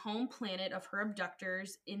located the home planet of her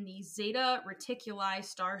abductors in the Zeta Reticuli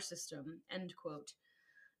star system, end quote.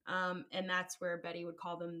 And that's where Betty would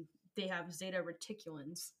call them, they have Zeta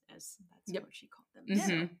Reticulans, as that's what she called them.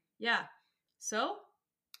 Mm-hmm. So, yeah. So,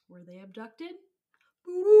 were they abducted?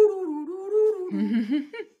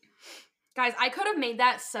 Guys, I could have made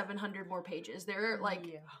that 700 more pages. There, like,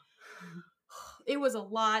 it was a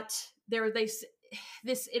lot.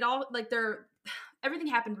 Everything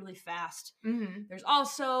happened really fast. Mm-hmm. There's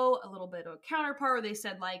also a little bit of a counterpart where they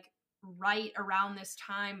said, like, right around this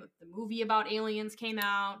time, the movie about aliens came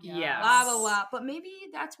out. Yes. Blah, blah, blah. But maybe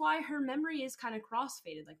that's why her memory is kind of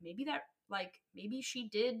crossfaded. Like, maybe she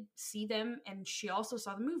did see them and she also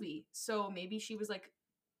saw the movie. So maybe she was, like,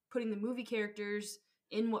 putting the movie characters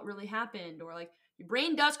in what really happened, or, like, your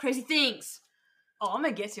brain does crazy things. Oh, I'm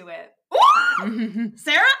gonna get to it.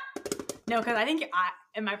 Sarah? No, because I think,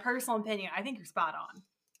 in my personal opinion, I think you're spot on.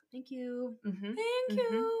 Thank you. Mm-hmm. Thank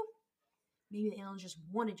you. Maybe the aliens just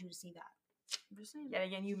wanted you to see that. I'm just saying. Yet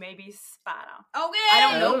again, you may be spot on. Okay. I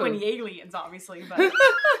don't know Oh. any aliens, obviously, but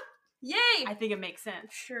Yay. I think it makes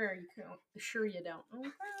sense. Sure you don't. Sure you don't. Okay.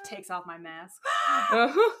 Takes off my mask.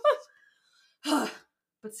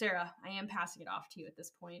 But Sarah, I am passing it off to you at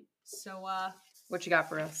this point. So, What you got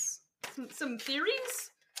for us? some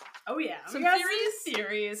theories? Oh yeah, Some we got theories?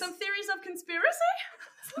 theories. Some theories of conspiracy?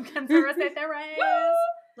 Some conspiracy theories. Woo!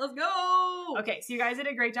 Let's go. Okay, so you guys did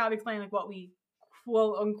a great job explaining like what we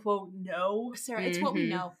quote unquote know Sarah, it's what we Mhm.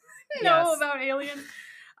 know. know about aliens.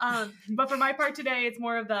 But for my part today, it's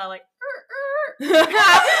more of the like.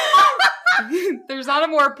 There's not a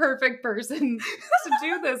more perfect person to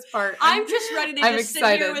do this part. I'm just ready to I'm just sit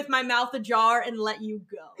here excited. with my mouth ajar and let you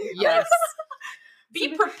go. Yes.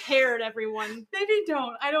 Be prepared, everyone. Maybe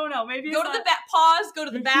don't. I don't know. Maybe Go it's to the not- pause. Go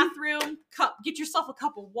to the Mhm. bathroom. Get yourself a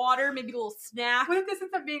cup of water. Maybe a little snack. What if this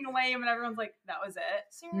ends up being lame and everyone's like, "That was it"?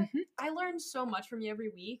 Sarah, Mhm. I learn so much from you every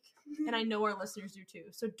week, and I know our listeners do too.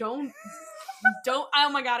 So don't. Oh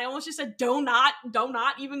my god! I almost just said, "Do not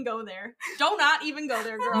even go there. Do not even go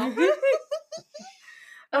there, girl."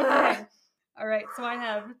 Okay. All right. So I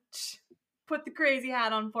have put the crazy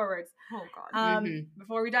hat on forwards. Oh god.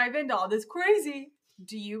 Before we dive into all this crazy,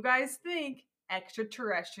 do you guys think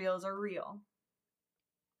extraterrestrials are real?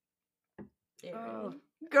 Aaron.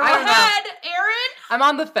 Go I don't know. ahead, Aaron. I'm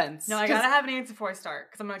on the fence. No, I 'cause gotta have an answer before I start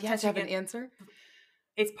because I'm gonna you have catch to have you an again. answer.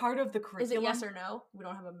 It's part of the Is curriculum. it yes or no? We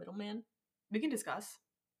don't have a middleman. We can discuss.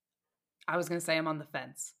 I was gonna say I'm on the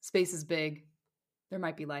fence. Space is big. There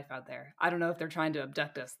might be life out there. I don't know if they're trying to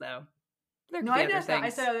abduct us though. There No, could I be didn't other ask that. I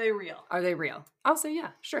things. said, are they real? Are they real? I'll say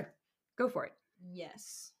yeah. Sure. Go for it.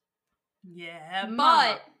 Yes, Yeah,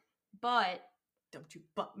 but don't you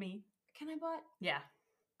butt me? can I butt? Yeah.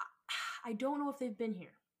 I don't know if they've been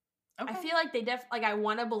here. Okay. I feel like they I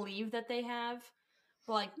want to believe that they have,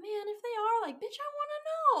 but like, man, if they are, like, bitch, I want to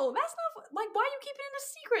know. That's not like, why are you keeping it a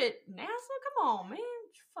secret, NASA? Come on, man.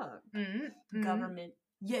 Fuck. Mhm. Government.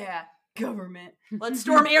 Yeah, government. Let's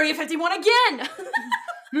storm Area 51 again.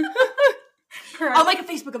 I'll make a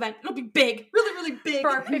Facebook event. It'll be big, really, really big. For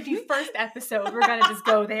our 51st episode, we're gonna just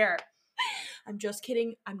go there. I'm just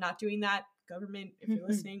kidding. I'm not doing that. Government, if you're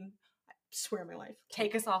listening, I swear on my life.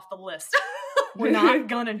 Take us off the list. We're not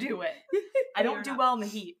gonna do it. I We don't are do not. well in the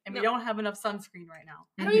heat, and we No. don't have enough sunscreen right now.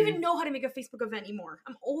 I don't even know how to make a Facebook event anymore.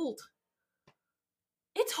 I'm old.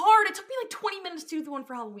 It's hard. It took me like 20 minutes to do the one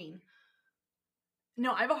for Halloween.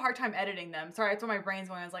 No, I have a hard time editing them. Sorry, that's what my brain's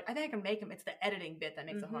going. I was like, I think I can make them. It's the editing bit that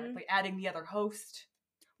makes it hard. Mhm. Like adding the other host.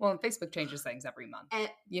 Well, and Facebook changes things every month.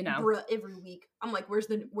 You know. Bruh, every week. I'm like, where's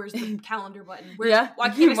the calendar button? Yeah. Why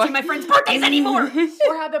can't I see my friends' birthdays anymore?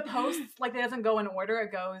 Or how the posts, like, it doesn't go in order.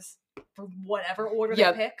 It goes for whatever order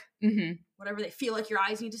Yep. they pick. Mm-hmm. Whatever they feel like your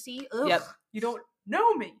eyes need to see. Ugh. Yep. You don't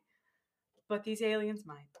know me. but these aliens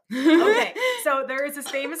might. Okay, so there is this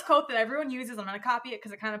famous quote that everyone uses. I'm going to copy it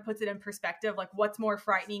because it kind of puts it in perspective. Like, what's more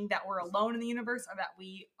frightening, that we're alone in the universe or that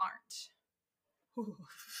we aren't?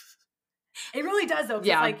 It really does, though.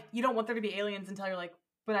 Yeah. It's like, you don't want there to be aliens until you're like,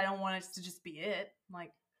 but I don't want it to just be it.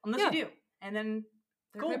 Like, unless you do. And then,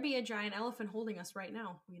 There could be a giant elephant holding us right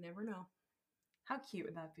now. We never know. How cute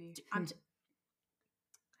would that be?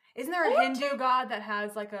 Isn't there a Hindu god that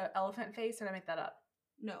has like a elephant face, or did I make that up?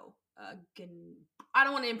 No. I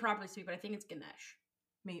don't want to improperly speak, but I think it's Ganesh.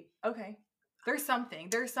 Okay. There's something.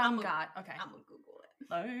 There's some god. Okay. I'm gonna Google it.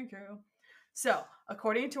 Thank you. So,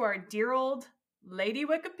 according to our dear old lady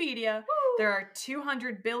Wikipedia, there are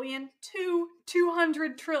 200 billion to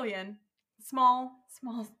 200 trillion small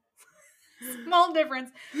difference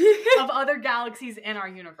of other galaxies in our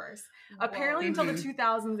universe. Apparently, until the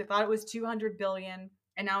 2000s, they thought it was 200 billion,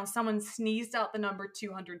 and now someone sneezed out the number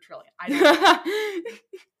 200 trillion. I don't know.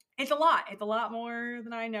 It's a lot. It's a lot more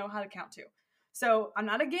than I know how to count to. So, I'm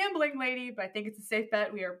not a gambling lady, but I think it's a safe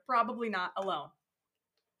bet we are probably not alone.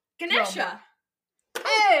 Ganesha!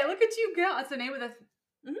 Hey, look at you go. That's the name of the...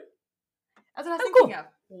 Mm-hmm. That's what I was thinking of.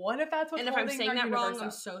 What if that's what's And if I'm holding saying our that universe wrong, up?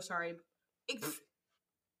 I'm so sorry. It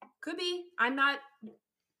could be. I am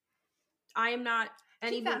not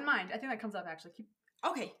any... Keep that in mind. I think that comes up, actually.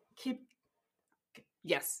 Keep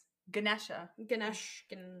Yes. Ganesha. Ganesha.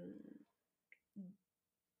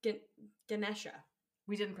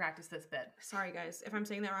 We didn't practice this bit. Sorry, guys. If I'm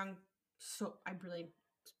saying that wrong, so I really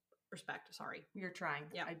respect. Sorry. You're trying.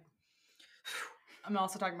 Yeah. I'm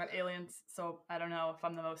also talking about aliens, so I don't know if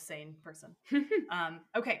I'm the most sane person.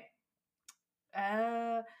 Okay.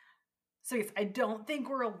 So yes, I don't think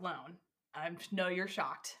we're alone. I know you're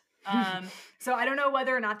shocked. So I don't know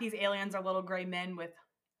whether or not these aliens are little gray men with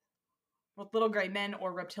little gray men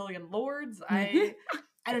or reptilian lords. I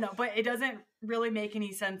don't know, but it doesn't really make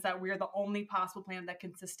any sense that we're the only possible planet that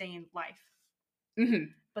can sustain life.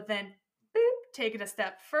 Mm-hmm. But then, boop, take it a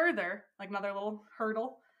step further, like another little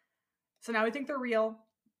hurdle. So now we think they're real.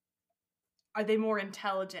 Are they more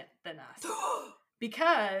intelligent than us?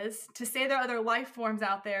 Because to say there are other life forms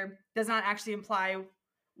out there does not actually imply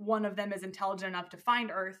one of them is intelligent enough to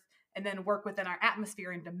find Earth and then work within our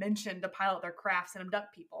atmosphere and dimension to pilot their crafts and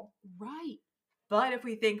abduct people. Right. But if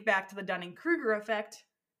we think back to the Dunning-Kruger effect,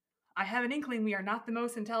 I have an inkling we are not the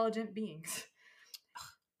most intelligent beings.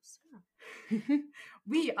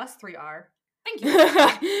 We, us three, are. Thank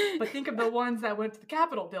you. But think of the ones that went to the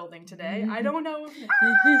Capitol building today. I don't know.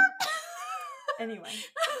 Anyway.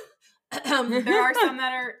 There are some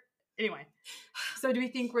that are... Anyway. So do we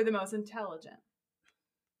think we're the most intelligent?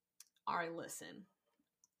 All right, listen.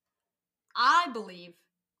 I believe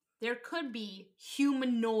there could be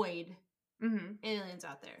humanoid aliens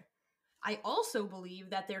out there. I also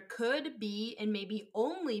believe that there could be, and maybe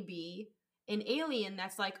only be, an alien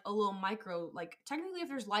that's like a little micro, like technically if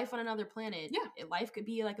there's life on another planet, life could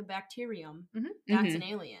be like a bacterium. That's an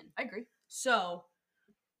alien. I agree. So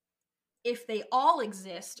if they all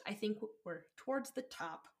exist, I think we're towards the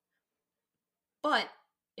top. But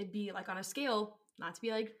it'd be like on a scale, not to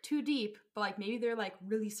be like too deep, but like maybe they're like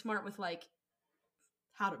really smart with like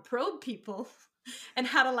how to probe people and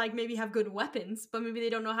how to like maybe have good weapons, but maybe they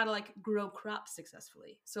don't know how to like grow crops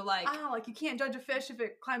successfully. So like, like you can't judge a fish if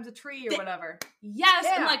it climbs a tree or whatever. Yes,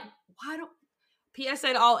 and like, why don't...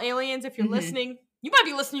 PSA to all aliens, if you're listening, you might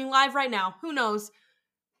be listening live right now. Who knows?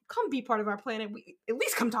 Come be part of our planet. At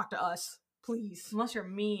least come talk to us, please. Unless you're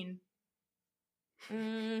mean.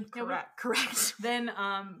 Correct. Then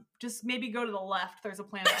just maybe go to the left. There's a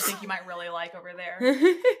planet I think you might really like over there. Go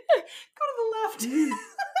to the left.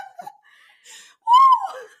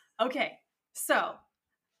 Okay, so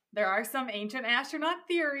there are some ancient astronaut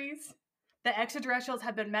theories that extraterrestrials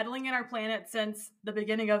have been meddling in our planet since the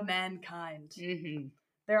beginning of mankind.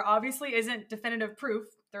 There obviously isn't definitive proof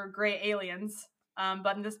they're gray aliens,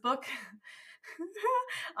 but in this book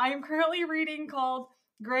I am currently reading called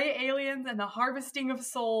Gray Aliens and the Harvesting of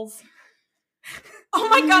Souls. Oh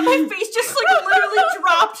my god, my face just like literally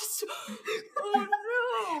dropped. Oh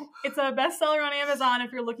no. It's a bestseller on Amazon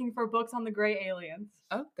if you're looking for books on the gray aliens.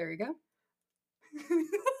 Oh, there you go.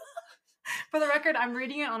 For the record, I'm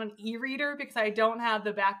reading it on an e-reader because I don't have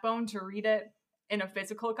the backbone to read it in a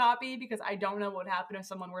physical copy because I don't know what would happen if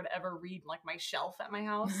someone were to ever read like my shelf at my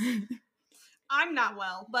house. I'm not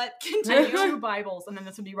well, but I have continue. 2 Bibles and then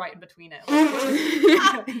this would be right in between it.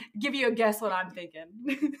 Give you a guess what I'm thinking.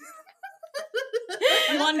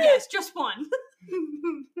 One guess, just one.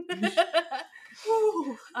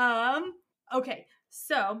 Okay,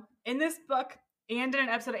 so in this book and in an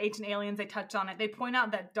episode of Ancient Aliens, they touch on it. They point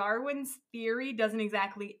out that Darwin's theory doesn't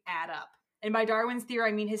exactly add up. And by Darwin's theory,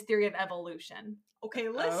 I mean his theory of evolution. Okay,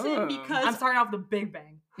 listen, Oh. because I'm starting off the Big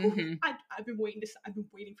Bang. Mhm. I've been waiting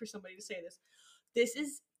for somebody to say this. This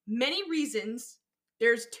is many reasons.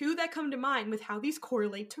 There's two that come to mind with how these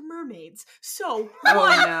correlate to mermaids. So, Oh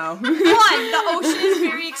one, no. the ocean is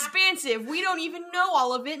very expansive. We don't even know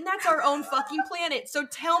all of it, and that's our own fucking planet. So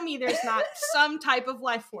tell me there's not some type of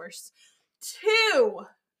life force. Two,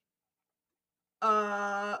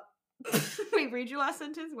 wait, read your last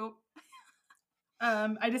sentence. Well,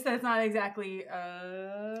 I just said it's not exactly.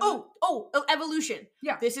 Evolution.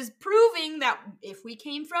 Yeah. This is proving that if we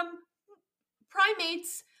came from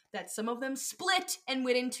primates, that some of them split and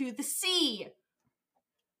went into the sea.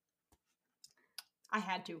 I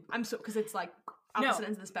had to. I'm so, because it's like opposite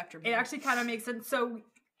ends of the spectrum. It actually kind of makes sense. So,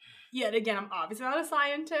 yet again, I'm obviously not a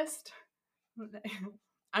scientist.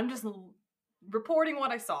 I'm just reporting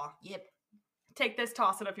what I saw. Yep. Take this,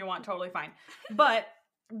 toss it if you want, totally fine. But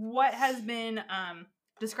what has been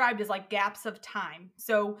described as like gaps of time.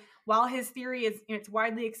 So while his theory is it's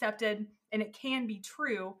widely accepted and it can be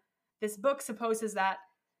true, this book supposes that,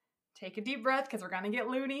 take a deep breath because we're gonna get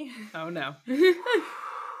loony. Oh no.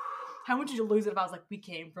 How would you lose it if I was like, we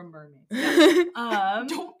came from mermaids? Don't. I'm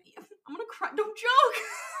gonna cry. Don't joke.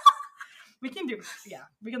 We can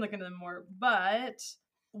look into them more. But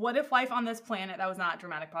what if life on this planet, that was not a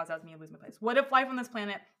dramatic pause, that was me losing my place. What if life on this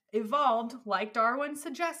planet evolved like Darwin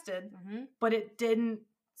suggested, but it didn't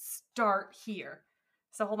start here?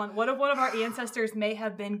 So hold on. What if one of our ancestors may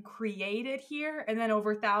have been created here, and then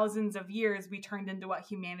over thousands of years, we turned into what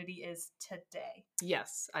humanity is today?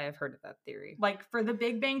 Yes, I have heard of that theory. Like, for the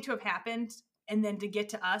Big Bang to have happened, and then to get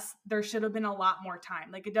to us, there should have been a lot more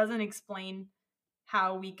time. Like, it doesn't explain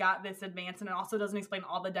how we got this advance, and it also doesn't explain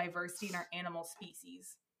all the diversity in our animal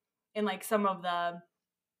species. And, like, some of the,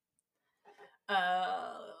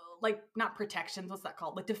 like, not protections, what's that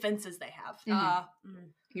called? Like, defenses they have.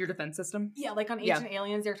 Your defense system? Yeah, like on Ancient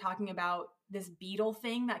Aliens, they're talking about this beetle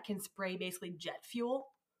thing that can spray basically jet fuel.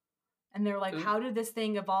 And they're like, how did this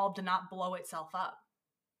thing evolve to not blow itself up?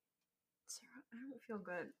 Sarah, I don't feel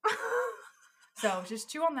good. So just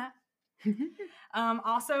chew on that.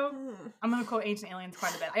 Also, I'm going to quote Ancient Aliens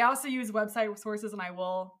quite a bit. I also use website sources, and I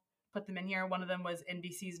will put them in here. One of them was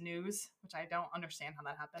NBC's News, which I don't understand how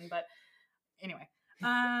that happened. But anyway.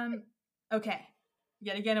 Okay.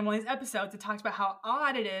 Yet again, in one of these episodes, it talks about how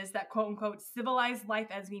odd it is that, quote unquote, civilized life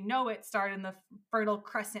as we know it started in the Fertile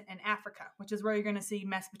Crescent in Africa, which is where you're going to see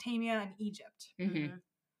Mesopotamia and Egypt. Mm-hmm.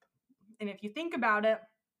 And if you think about it,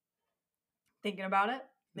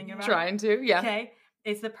 Trying to, yeah. Okay.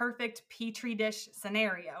 It's the perfect petri dish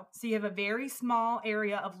scenario. So you have a very small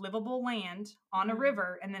area of livable land on a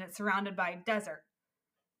river, and then it's surrounded by desert.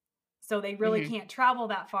 So they really can't travel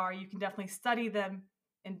that far. You can definitely study them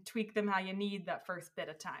and tweak them how you need that first bit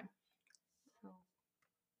of time. So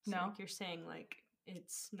No? like you're saying, like,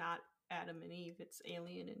 it's not Adam and Eve, it's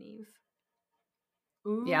Alien and Eve.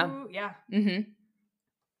 Ooh, Yeah. Yeah. Mm-hmm.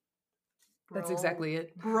 That's exactly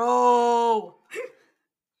it. Bro.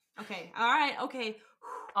 Okay. All right. Okay.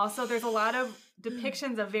 Also, there's a lot of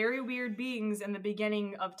depictions of very weird beings in the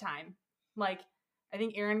beginning of time. Like, I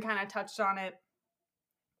think Aaron kind of touched on it,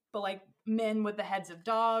 but like men with the heads of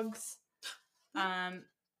dogs.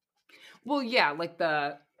 Well, yeah, like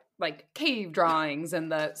the cave drawings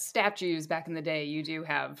and the statues back in the day, you do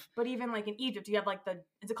have. But even like in Egypt, you have like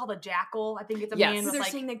is it called a jackal? I think it's a Yes. man So with they're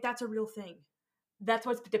like, saying like that's a real thing. that's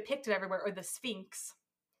what's depicted everywhere, or the Sphinx.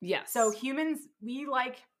 Yes. So humans, we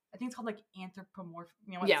like, I think it's called like anthropomorphic.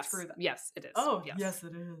 You know what? yes. Screw that. Yes, it is. Oh, yes,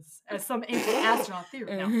 it is. As some ancient astronaut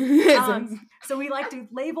theory. No. It's- So we like to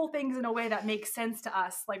label things in a way that makes sense to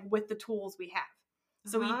us, like with the tools we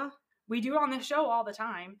have. So we do it on this show all the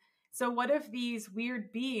time. So what if these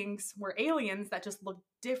weird beings were aliens that just look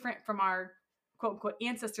different from our quote unquote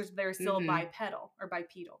ancestors, but they're still bipedal or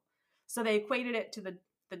bipedal? So they equated it to the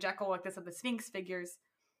Jekyll, like this, of the Sphinx figures.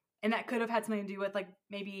 And that could have had something to do with like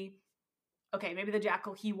maybe the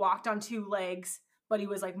Jackal, he walked on two legs, but he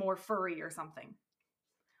was like more furry or something.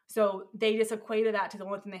 So they just equated that to the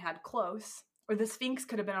only thing they had close. Or the Sphinx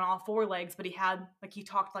could have been on all four legs, but he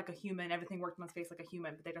talked like a human, everything worked on his face like a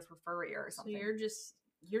human, but they just were furrier or something. So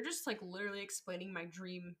you're just like literally explaining my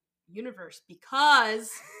dream universe,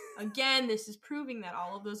 because again, this is proving that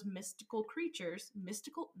all of those mystical creatures,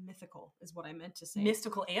 mythical is what I meant to say.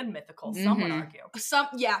 Mystical and mythical, some would argue.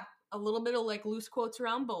 A little bit of like loose quotes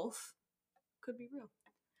around both could be real.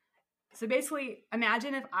 So basically,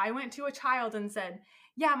 imagine if I went to a child and said,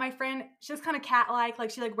 yeah, my friend, she's kind of cat-like,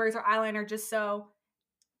 like she like wears her eyeliner just so,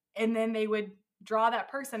 and then they would draw that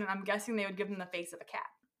person, and I'm guessing they would give them the face of a cat.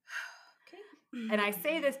 Okay. And I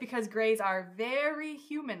say this because Greys are very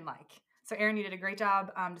human-like. So Aaron, you did a great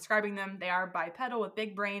job describing them. They are bipedal with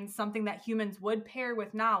big brains, something that humans would pair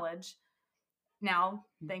with knowledge. Now,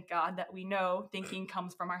 thank God that we know thinking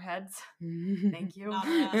comes from our heads. Thank you. Not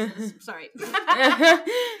our asses. Sorry. Oh,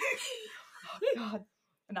 God.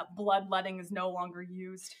 And that bloodletting is no longer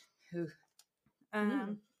used.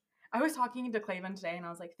 I was talking to Clavin today, and I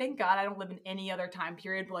was like, thank God I don't live in any other time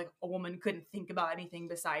period where, like, a woman couldn't think about anything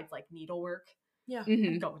besides, like, needlework. Yeah.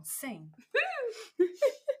 I'd go insane.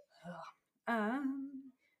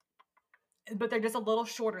 But they're just a little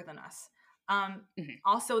shorter than us.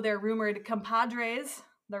 Also, they're rumored compadres.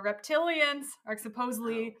 The reptilians are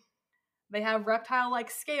supposedly, they have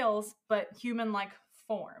reptile-like scales, but human-like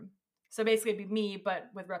form. So basically it'd be me, but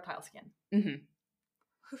with reptile skin.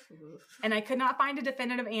 And I could not find a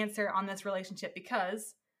definitive answer on this relationship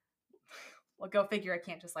because, well, go figure, I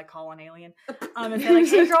can't just, like, call an alien. And say, like,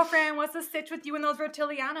 hey, girlfriend, what's the stitch with you and those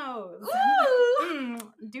reptilianos?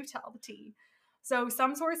 Do tell the tea. So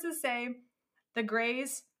some sources say the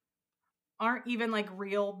Greys aren't even, like,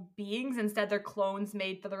 real beings. Instead, they're clones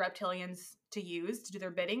made for the reptilians to use to do their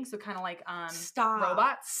bidding. So kind of like Stop.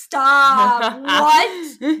 robots. Stop.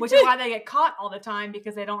 What? Which is why they get caught all the time,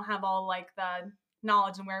 because they don't have all, like, the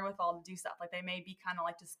knowledge and wherewithal to do stuff. Like, they may be kind of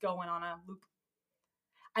like just going on a loop.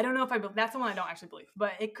 I don't know if that's the one I don't actually believe,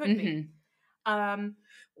 but it could be.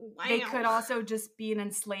 They could also just be an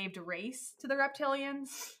enslaved race to the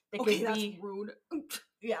reptilians. They could that's be rude.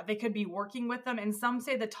 Yeah, they could be working with them, and some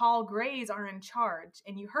say the tall Greys are in charge.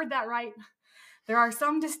 And you heard that right. There are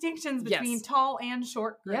some distinctions between tall and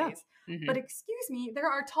short Greys. Yeah. But excuse me, there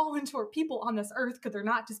are tall and short people on this earth. Could there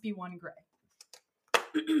not just be one Grey?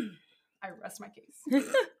 I rest my case.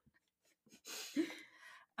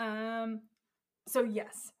 So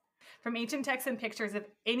yes, from ancient texts and pictures, if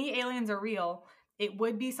any aliens are real, it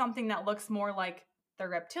would be something that looks more like the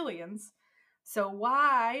reptilians. So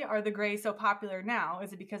why are the Greys so popular now?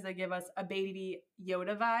 Is it because they give us a Baby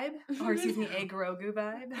Yoda vibe? Or excuse me, a Grogu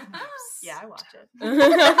vibe? Yeah, I watch it.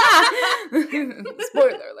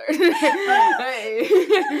 Spoiler alert. Hey.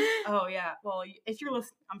 Oh yeah, well, if you're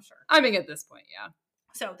listening, I'm sure. I mean, at this point, yeah.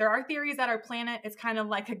 So there are theories that our planet is kind of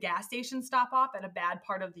like a gas station stop-off at a bad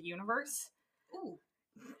part of the universe. Ooh.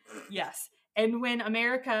 Yes. And when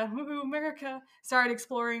America started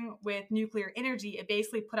exploring with nuclear energy, it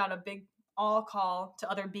basically put out a big all call to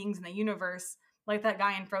other beings in the universe, like that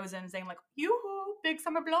guy in Frozen saying, like, yoo-hoo, big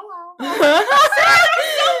summer blowout. That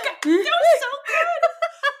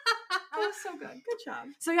was so good. Good job.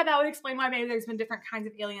 So yeah, that would explain why maybe there's been different kinds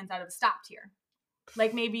of aliens that have stopped here.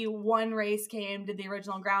 Like maybe one race came, did the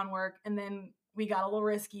original groundwork, and then we got a little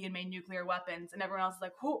risky and made nuclear weapons, and everyone else is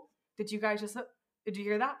like, "Whoa, did you hear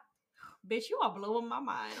that? Bitch, you are blowing my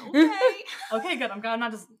mind." Okay. Okay, good. I'm glad I'm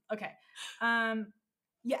not just okay.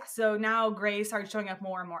 Yeah. So now Greys started showing up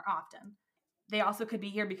more and more often. They also could be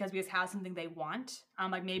here because we just have something they want.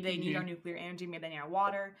 Like maybe they need our nuclear energy, maybe they need our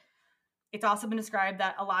water. It's also been described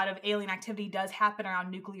that a lot of alien activity does happen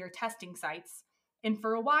around nuclear testing sites. And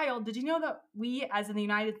for a while, did you know that we, as in the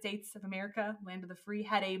United States of America, land of the free,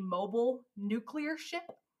 had a mobile nuclear ship?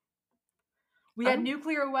 We had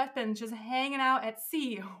nuclear weapons just hanging out at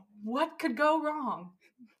sea. What could go wrong?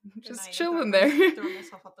 Just chilling there. Throwing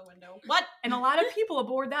myself out the window. What? And a lot of people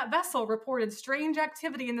aboard that vessel reported strange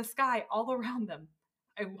activity in the sky all around them.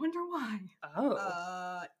 I wonder why.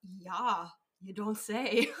 Oh. Yeah. You don't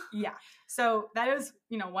say. Yeah. So that is,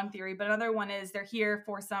 one theory. But another one is they're here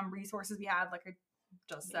for some resources we have, like I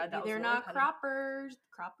just said. Maybe they're not croppers.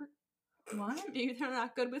 What? Maybe they're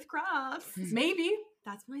not good with crops. Maybe.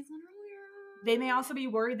 That's what I said earlier. They may also be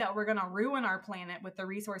worried that we're going to ruin our planet with the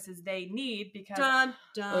resources they need because...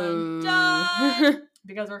 Dun.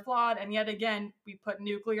 Because we're flawed. And yet again, we put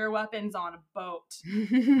nuclear weapons on a boat.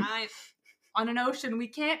 On an ocean we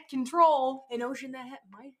can't control. An ocean that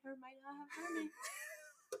might or might not have mermaids.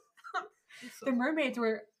 The mermaids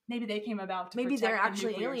were... Maybe they came about to maybe they're protect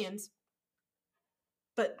actually the aliens.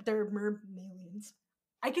 But they're mermalians.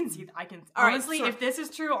 I can see that. Honestly, if this is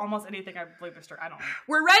true, almost anything I believe is true. I don't know.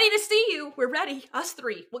 We're ready to see you. We're ready. Us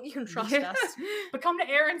three. Well, you can trust us. But come to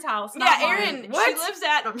Erin's house. Yeah, Erin. What? She lives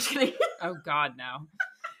at... No, I'm just kidding. Oh, God, no.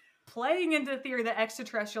 Playing into the theory that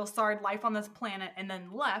extraterrestrials started life on this planet and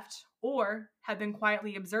then left, or have been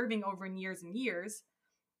quietly observing over years and years,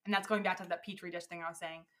 and that's going back to that Petri dish thing I was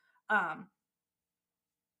saying,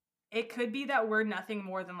 it could be that we're nothing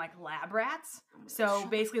more than like lab rats. So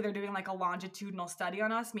basically they're doing like a longitudinal study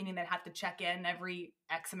on us, meaning they'd have to check in every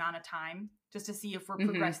X amount of time just to see if we're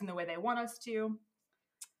progressing the way they want us to.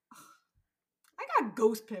 I got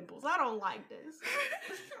ghost pimples. I don't like this.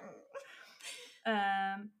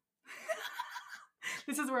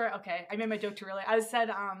 This is where, okay, I made my joke too early. I said,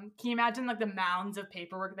 can you imagine like the mounds of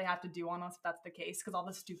paperwork they have to do on us if that's the case? Because all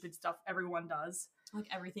the stupid stuff everyone does. Like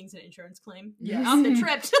everything's an insurance claim. Yes. Off the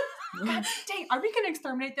tripped. God dang, are we going to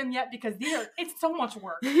exterminate them yet? Because it's so much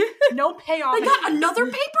work. No payoff. I got another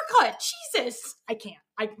paper cut. Jesus. I can't.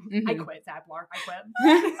 I quit, Zablar. I quit.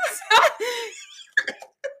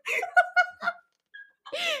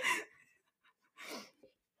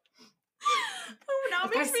 Oh, now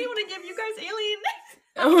it If I makes me see- want to give you guys alien.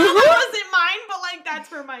 That wasn't mine, but like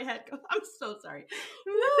that's where my head goes. I'm so sorry.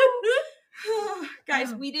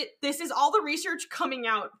 Guys, we did. This is all the research coming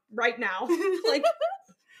out right now. Like,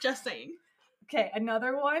 just saying. Okay,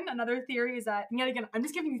 another theory is that, and yet again, I'm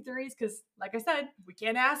just giving you theories because, like I said, we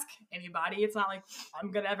can't ask anybody. It's not like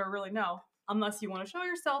I'm going to ever really know unless you want to show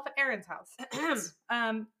yourself at Erin's house.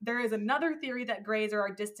 There is another theory that Greys are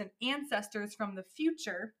our distant ancestors from the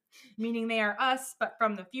future, meaning they are us, but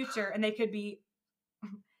from the future, and they could be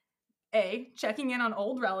A, checking in on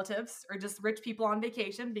old relatives or just rich people on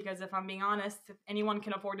vacation, because if I'm being honest, if anyone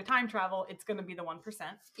can afford to time travel, it's going to be the 1%.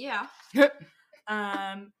 Yeah.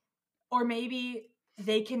 Or maybe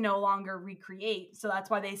they can no longer recreate, so that's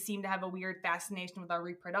why they seem to have a weird fascination with our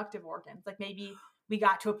reproductive organs. Like maybe we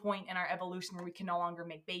got to a point in our evolution where we can no longer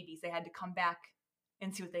make babies. They had to come back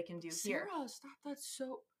and see what they can do here. Sarah, stop. That's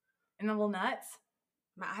so. And a little nuts.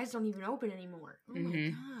 My eyes don't even open anymore. Oh my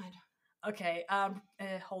god. Okay,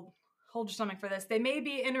 hold your stomach for this. They may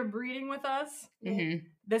be interbreeding with us. Mm-hmm.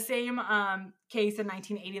 The same case in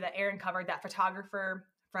 1980 that Erin covered, that photographer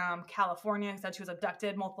from California said she was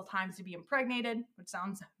abducted multiple times to be impregnated, which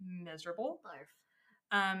sounds miserable.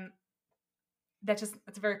 That's a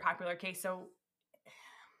very popular case. So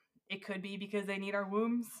it could be because they need our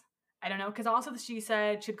wombs. I don't know. Because also she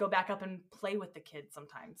said she'd go back up and play with the kids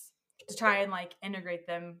sometimes to try and like integrate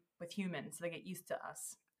them with humans so they get used to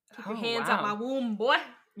us. Keep your hands out my womb, boy.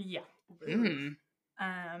 Yeah. Mm.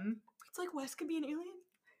 It's like Wes could be an alien.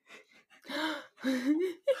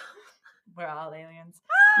 We're all aliens.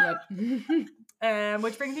 Yep.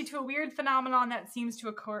 Which brings me to a weird phenomenon that seems to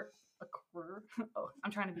occur. Oh,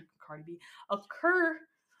 I'm trying to be Cardi B. Occur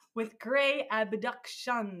with Grey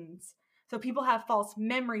abductions. So people have false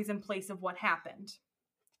memories in place of what happened.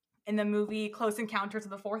 In the movie Close Encounters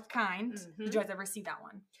of the Fourth Kind, did you guys ever see that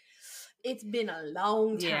one? It's been a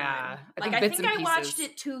long time. Yeah, Like I think I watched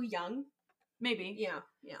it too young. Maybe. Yeah.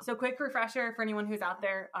 So quick refresher for anyone who's out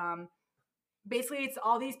there. Basically, it's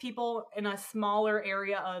all these people in a smaller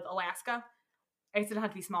area of Alaska. I guess it doesn't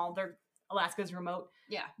have to be small. Alaska's remote.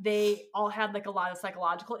 Yeah. They all had like a lot of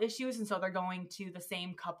psychological issues, and so they're going to the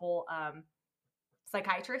same couple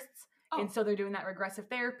psychiatrists. Oh. And so they're doing that regressive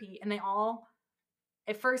therapy. And they all,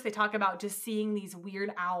 at first, they talk about just seeing these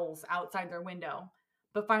weird owls outside their window.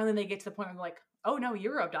 But finally, they get to the point where they're like, oh, no,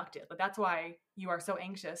 you're abducted. But that's why you are so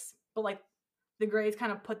anxious. But like the Greys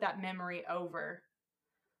kind of put that memory over.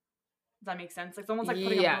 Does that make sense? Like, it's almost like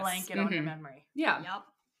putting a blanket on your memory. Yeah. Yep.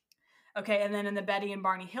 Okay, and then in the Betty and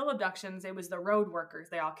Barney Hill abductions, it was the road workers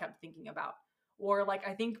they all kept thinking about. Or like,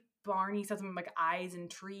 I think Barney said something like eyes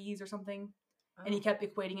and trees or something. Oh. And he kept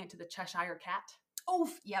equating it to the Cheshire Cat. Oh,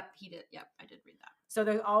 yep, he did. Yep, I did read that. So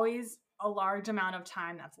there's always a large amount of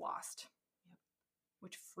time that's lost. Yep.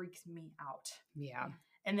 Which freaks me out. Yeah.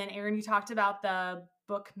 And then, Erin, you talked about the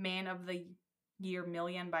book Man of the Year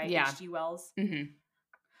Million by H.G. Wells. Mm-hmm.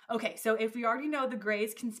 Okay, so if we already know the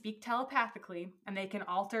Greys can speak telepathically and they can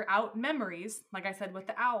alter out memories, like I said with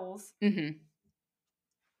the owls, and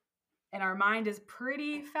our mind is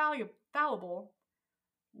pretty fallible,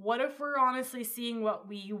 what if we're honestly seeing what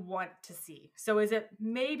we want to see? So is it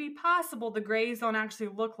maybe possible the Greys don't actually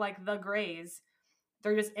look like the Greys?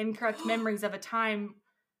 They're just incorrect memories of a time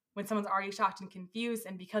when someone's already shocked and confused,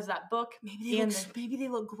 and because of that book... Maybe they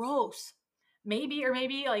look gross. Maybe, or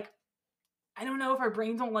maybe, like, I don't know if our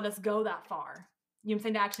brains won't let us go that far. You know what I'm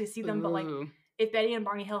saying? To actually see them. Ooh. But, like, if Betty and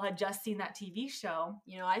Barney Hill had just seen that TV show.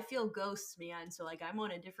 You know, I feel ghosts, man. So, like, I'm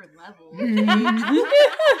on a different level. I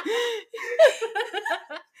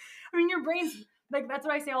mean, your brain's, like, that's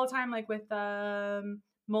what I say all the time, like, with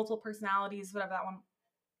multiple personalities, whatever that one.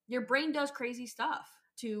 Your brain does crazy stuff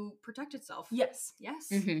to protect itself. Yes. Yes.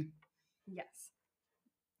 Mm-hmm. Yes.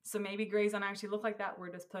 So maybe Greys don't actually look like that.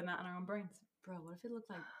 We're just putting that in our own brains. Bro, what if it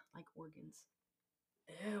looked like organs?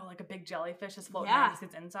 Ew, like a big jellyfish is floating around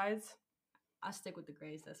its insides. I'll stick with the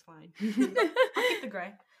Greys. That's fine. I'll keep the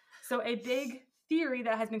Grey. So a big theory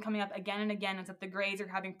that has been coming up again and again is that the Greys are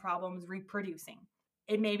having problems reproducing.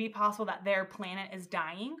 It may be possible that their planet is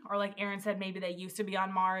dying, or like Erin said, maybe they used to be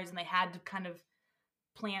on Mars and they had to kind of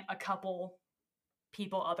plant a couple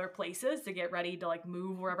people other places to get ready to like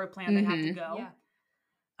move wherever planet they have to go.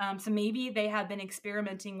 So maybe they have been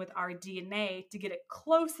experimenting with our DNA to get it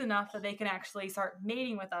close enough that they can actually start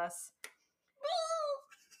mating with us.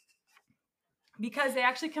 Because they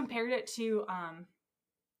actually compared it to,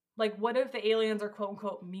 like, what if the aliens are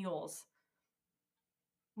quote-unquote mules?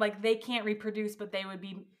 Like, they can't reproduce, but they would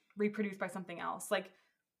be reproduced by something else. Like,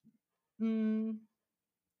 I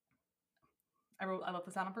left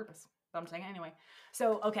this out on purpose, but I'm saying it anyway.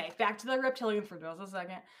 So, okay, back to the reptilians for just a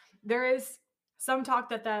second. There is some talk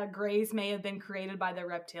that the Greys may have been created by the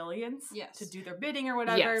reptilians to do their bidding or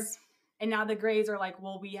whatever. Yes. And now the Greys are like,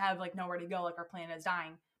 well, we have, like, nowhere to go. Like, our planet is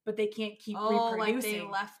dying. But they can't keep reproducing. Like they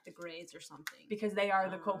left the Greys or something. Because they are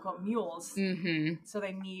the quote-unquote mules. Mm-hmm. So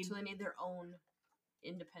they need their own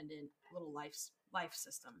independent little life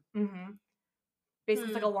system. Mm-hmm.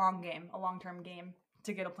 Basically, it's like a long-term game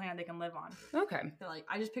to get a planet they can live on. Okay. They're like,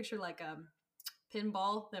 I just picture like a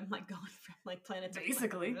pinball, them like going from like planet to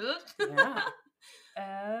Basically. planet.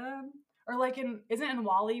 Yeah. Or like isn't it in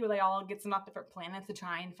WALL-E where they all get sent off different planets to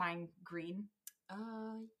try and find green?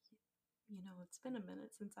 It's been a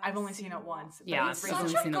minute since I've only seen it once. Yeah, it's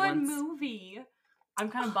such a good movie. I'm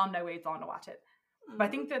kind of bummed I waited so long to watch it. But I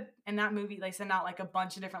think that in that movie, they send out like a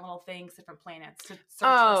bunch of different little things, different planets to search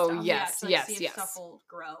for stuff. Yes, to, yes, see if stuff will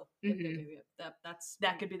grow. Mm-hmm.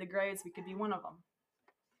 That could be the Greys. We could be one of them.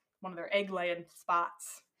 One of their egg-laying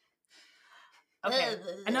spots. Okay,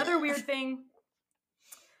 another weird thing.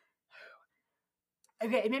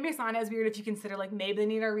 Okay, maybe it's not as weird if you consider, like, maybe they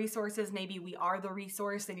need our resources. Maybe we are the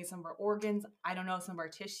resource. They need some of our organs. I don't know. Some of our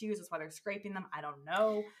tissues. That's why they're scraping them. I don't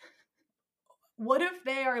know. What if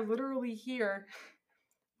they are literally here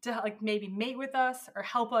to, like, maybe mate with us or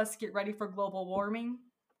help us get ready for global warming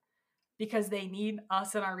because they need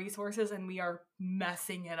us and our resources and we are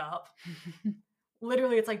messing it up?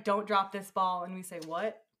 Literally, it's like, don't drop this ball. And we say,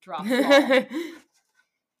 what? Drop the ball.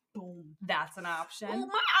 Boom. That's an option. Oh,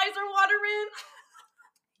 my eyes are watering.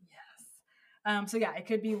 So yeah, it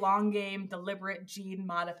could be long game, deliberate gene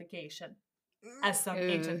modification, as some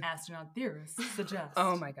ancient astronaut theorists suggest.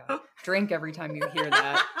 Oh my god. Drink every time you hear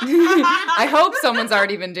that. I hope someone's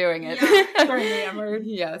already been doing it. Yeah,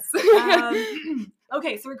 yes.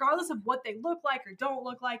 Okay, so regardless of what they look like or don't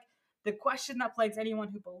look like, the question that plagues anyone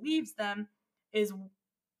who believes in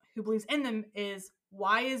them is,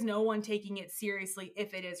 why is no one taking it seriously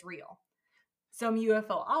if it is real? Some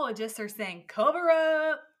UFOologists are saying, cover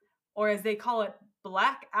up! Or as they call it,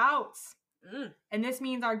 blackouts. And this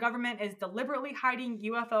means our government is deliberately hiding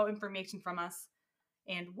UFO information from us,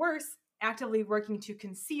 and worse, actively working to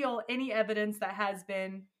conceal any evidence that has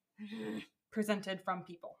been presented from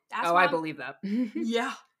people. I believe that.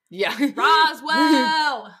 Yeah. Yeah.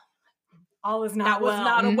 Roswell! All is not that was well.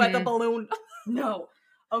 not a weather balloon. No.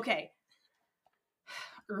 Okay.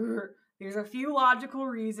 There's a few logical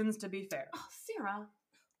reasons to be fair. Oh, Sarah.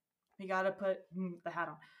 You gotta put the hat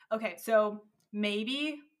on. Okay, so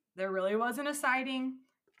maybe there really wasn't a sighting.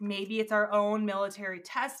 Maybe it's our own military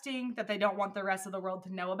testing that they don't want the rest of the world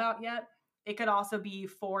to know about yet. It could also be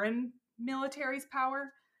foreign military's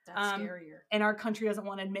power. That's scarier. And our country doesn't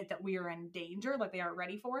want to admit that we are in danger, like they aren't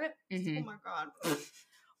ready for it. Mm-hmm. Oh my god.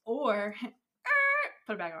 Or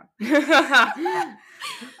put it back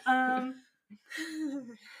on.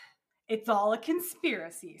 It's all a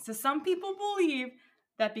conspiracy. So some people believe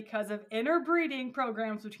that because of interbreeding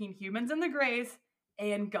programs between humans and the Greys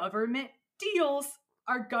and government deals,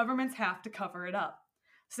 our governments have to cover it up.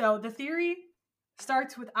 So the theory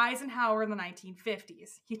starts with Eisenhower in the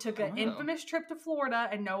 1950s. He took an infamous trip to Florida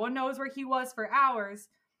and no one knows where he was for hours.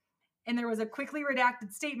 And there was a quickly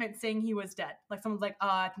redacted statement saying he was dead. Like someone's like,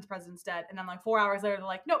 I think the president's dead. And then like 4 hours later, they're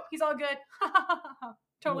like, nope, he's all good.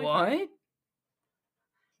 Totally fine.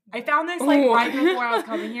 I found this like right before I was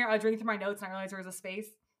coming here. I was reading through my notes and I realized there was a space.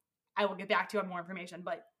 I will get back to you on more information,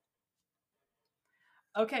 but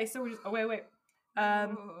okay. So we just wait.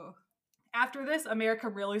 After this, America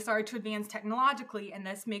really started to advance technologically, and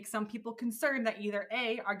this makes some people concerned that either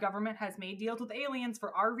A, our government has made deals with aliens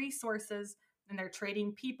for our resources and they're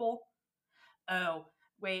trading people. Oh,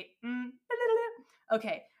 wait.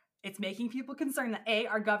 Okay. It's making people concerned that A,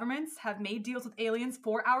 our governments have made deals with aliens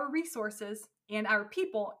for our resources and our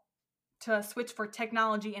people to switch for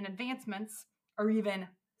technology and advancements, or even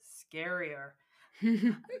scarier,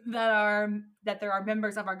 that there are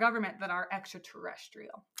members of our government that are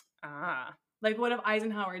extraterrestrial. Like what if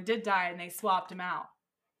Eisenhower did die and they swapped him out?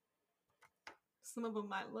 Some of them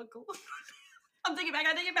might look I take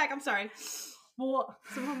it back. I'm sorry. Well,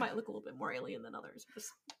 some of them might look a little bit more alien than others.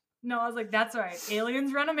 No, I was like, that's right.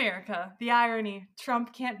 Aliens run America. The irony.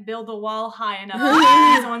 Trump can't build a wall high enough to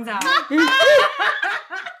keep these ones out.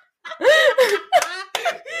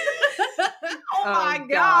 Oh my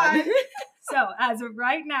God. So, as of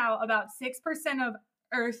right now, about 6% of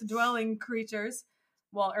Earth-dwelling creatures,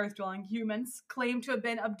 well, Earth-dwelling humans, claim to have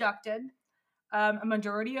been abducted. A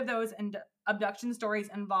majority of those abduction stories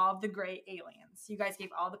involve the gray aliens. You guys gave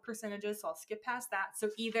all the percentages, so I'll skip past that. So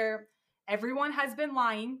either everyone has been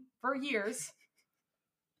lying for years,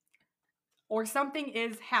 or something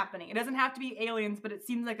is happening. It doesn't have to be aliens, but it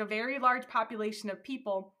seems like a very large population of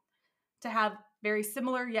people to have very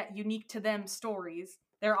similar yet unique to them stories.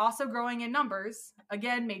 They're also growing in numbers.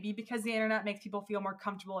 Again, maybe because the internet makes people feel more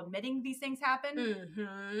comfortable admitting these things happen.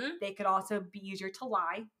 Mm-hmm. They could also be easier to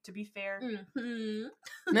lie, to be fair. Mm-hmm.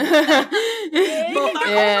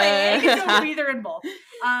 It can go either in both.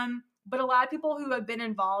 But a lot of people who have been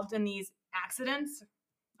involved in these accidents,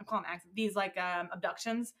 I'm calling them accidents, these like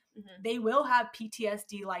abductions, they will have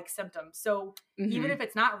PTSD-like symptoms. So even if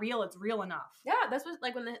it's not real, it's real enough. Yeah, that's what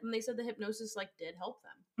like when they said the hypnosis like did help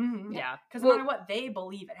them. Mm-hmm. Yeah. Because no matter what, they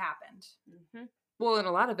believe it happened. Mm-hmm. Well, and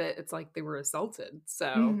a lot of it, it's like they were assaulted.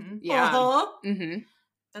 So, yeah. Uh-huh. Mm-hmm.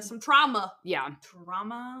 That's some trauma. Yeah.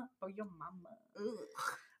 Trauma for your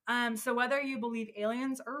mama. So whether you believe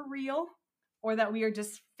aliens are real or that we are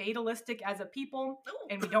just fatalistic as a people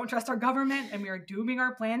and we don't trust our government and we are dooming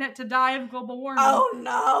our planet to die of global warming. Oh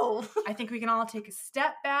no. I think we can all take a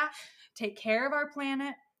step back, take care of our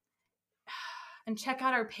planet, and check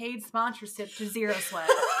out our paid sponsorship to Zero Sweat.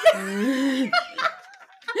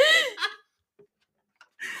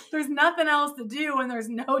 There's nothing else to do when there's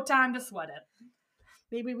no time to sweat it.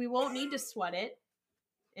 Maybe we won't need to sweat it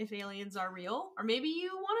if aliens are real. Or maybe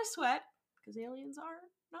you want to sweat because aliens are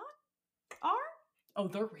not. Oh,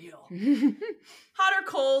 they're real. Hot or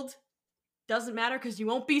cold, doesn't matter because you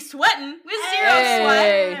won't be sweating with Zero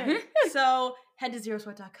Sweat. So head to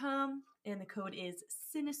zerosweat.com and the code is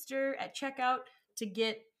SINISTER at checkout to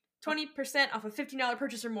get 20% off a $15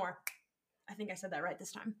 purchase or more. I think I said that right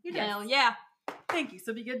this time. You did. Hell yeah. Thank you.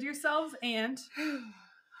 So be good to yourselves. And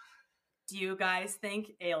do you guys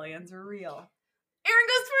think aliens are real? Aaron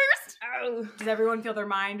goes first. Oh. Does everyone feel their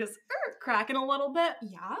mind just cracking a little bit?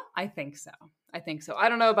 Yeah. I think so. I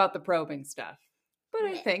don't know about the probing stuff, but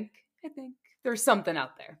I think there's something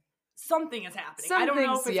out there. Something is happening. Some I don't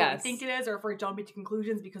know if things, it's yes. what we think it is or if we're jumping to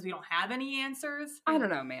conclusions because we don't have any answers. I don't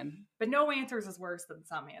know, man. But no answers is worse than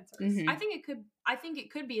some answers. Mhm. I think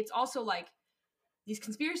it could be. It's also like these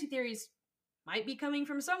conspiracy theories might be coming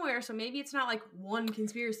from somewhere, so maybe it's not like one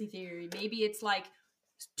conspiracy theory. Maybe it's like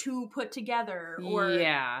two put together or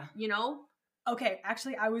yeah. you know? Okay,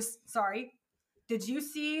 actually, I was sorry. Did you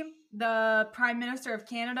see the Prime Minister of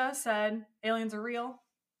Canada said aliens are real?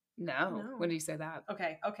 No. When did you say that?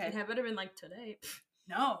 Okay. It would have been like today.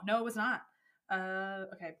 No, it was not.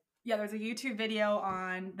 Okay. Yeah, there's a YouTube video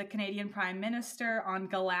on the Canadian Prime Minister on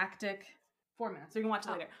Galactic 4 minutes. So you can watch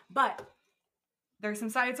it later. But there's some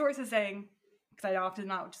side sources saying, because I often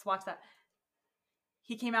not just watch that,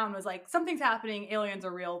 he came out and was like, something's happening, aliens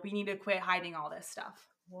are real, we need to quit hiding all this stuff.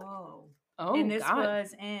 Whoa. Oh, And this God.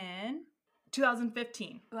 was in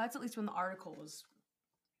 2015. Well, that's at least when the article was.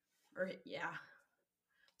 Or yeah,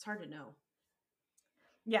 it's hard to know.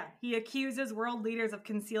 Yeah, he accuses world leaders of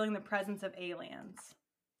concealing the presence of aliens.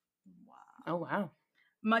 Wow. Oh, wow.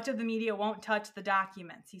 Much of the media won't touch the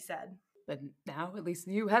documents, he said. But now at least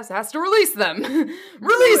the U.S. has to release them.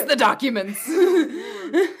 Release the documents.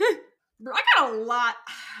 Bro, I got a lot.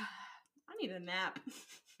 I need a nap.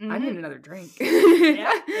 I need another drink.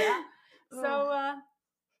 Yeah. So,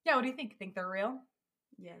 yeah, what do you think? Think they're real?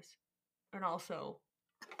 Yes. And also,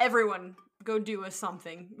 everyone go do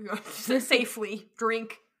something. Safely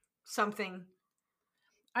drink something.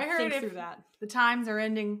 I heard Think if through that. the times are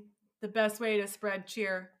ending, the best way to spread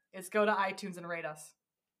cheer is go to iTunes and rate us.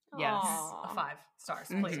 Yes. A 5 stars,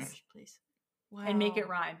 Mhm. please. Please. Wow. And make it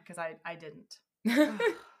rhyme, because I didn't.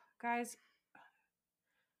 Guys,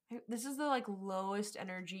 this is the like lowest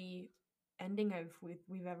energy ending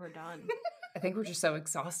we've ever done. I think we're just so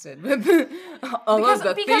exhausted with all because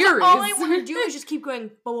of the theories. all I want to do is just keep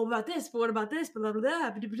going, but what about this? But what about this? Blah, blah,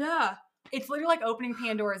 blah, blah, blah, blah. It's literally like opening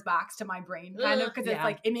Pandora's box to my brain, kind of, because it's Yeah.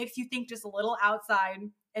 like, it makes you think just a little outside,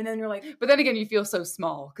 and then you're like, But then again, you feel so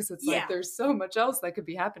small because it's Yeah. like there's so much else that could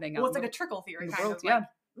be happening. well, out it's in like a the- trickle theory, in the kind world, of. yeah.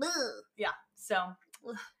 Yeah. So,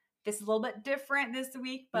 this is a little bit different this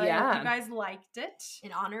week, but I Yeah. hope you guys liked it.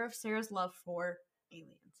 In honor of Sarah's love for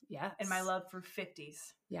aliens. Yes. And my love for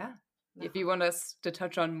 50s. Yeah. If you want us to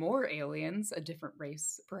touch on more aliens, a different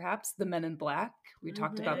race, perhaps the Men in Black, we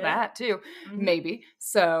talked about Yeah. that too, Mhm. maybe.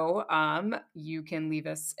 So you can leave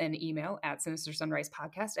us an email at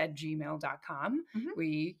sinistersunrisepodcast@gmail.com. Mhm.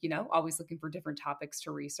 We, always looking for different topics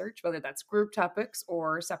to research, whether that's group topics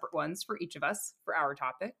or separate ones for each of us for our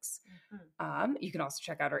topics. Mhm. You can also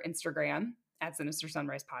check out our Instagram at Sinister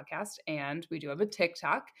Sunrise Podcast. And we do have a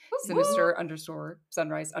TikTok, Whoop,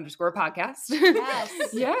 Sinister_Sunrise_podcast.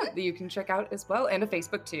 Yes. Yeah, that you can check out as well. And a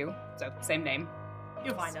Facebook too. So same name.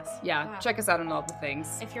 You'll find us. Yeah, Yeah. check us out on all the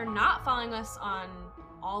things. If you're not following us on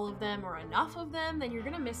all of them or enough of them, then you're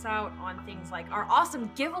gonna miss out on things like our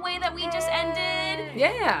awesome giveaway that we just ended.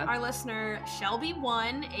 Yeah. Our listener Shelby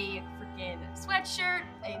won a freaking sweatshirt,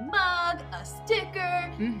 a mug, a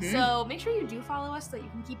sticker. Mhm. So make sure you do follow us so that you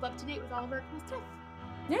can keep up to date with all of our cool stuff.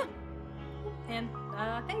 Yeah. And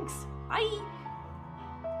thanks. Bye.